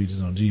 You can reach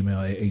us on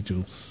Gmail at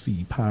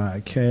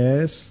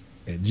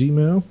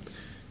HOCpodcast@gmail.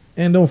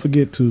 And don't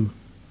forget to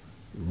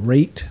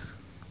rate,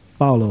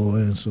 follow,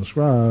 and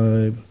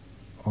subscribe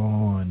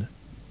on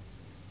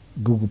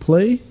Google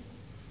Play,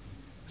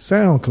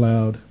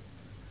 SoundCloud,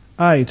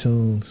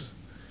 iTunes.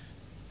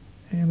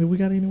 And did we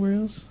got anywhere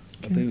else?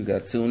 I think we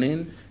got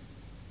TuneIn.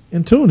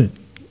 And TuneIn.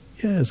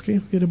 Yes,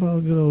 can't forget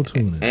about good old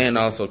TuneIn. And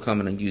also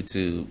coming on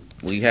YouTube.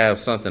 We have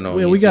something on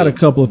YouTube. Yeah, we got a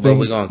couple of but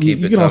things. we're gonna keep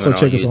you it can also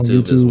coming check us on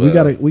YouTube as YouTube.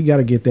 well. We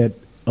gotta get that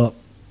up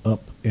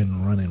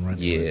and running.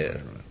 Yeah.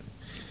 running.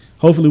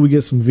 Hopefully we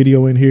get some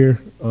video in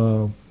here.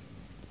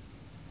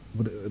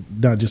 But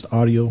not just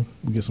audio.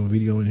 We get some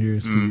video in here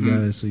for you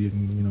guys so you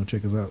can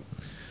check us out.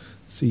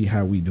 See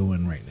how we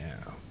doing right now.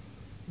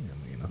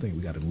 I think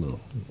we got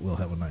we'll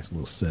have a nice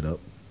little setup.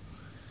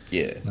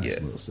 Yeah, Nice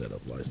little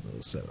setup.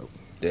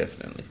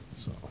 Definitely.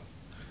 So,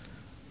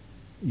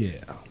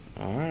 yeah.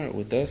 All right,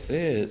 with that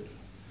said,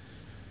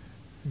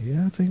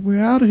 Yeah, I think we're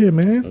out of here,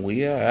 man.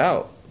 we are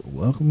out.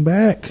 Welcome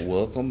back.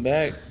 Welcome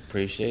back.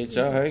 Appreciate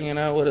y'all hanging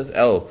out with us.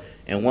 Oh,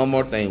 and one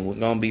more thing. We're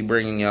going to be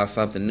bringing y'all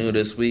something new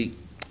this week.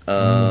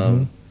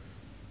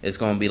 It's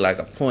going to be like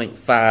a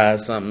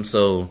 0.5 something.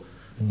 So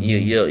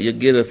you'll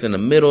get us in the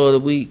middle of the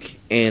week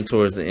and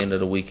towards the end of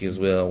the week as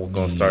well. We're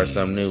going to start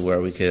something new where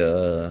we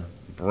could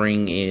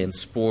bring in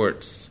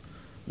sports,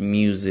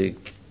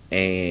 music,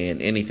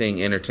 and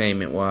anything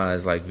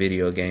entertainment-wise like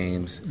video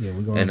games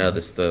and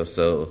other stuff.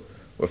 So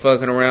we're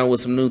fucking around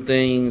with some new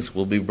things.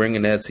 We'll be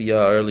bringing that to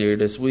y'all earlier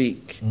this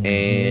week.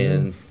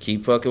 And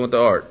keep fucking with the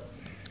art.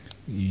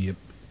 Yep.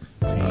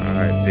 All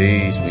right,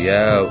 peace. We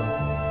out.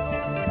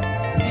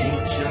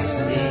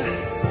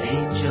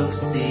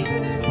 HOC,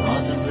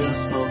 all the real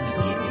smokers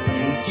give me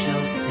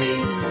HOC,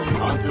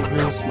 all the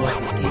real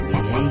smokers give me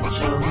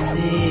HOC.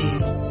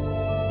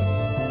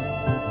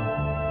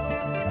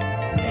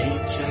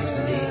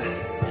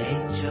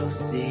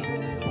 HOC,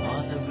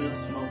 all the real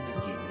smokers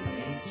give me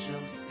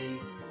HOC.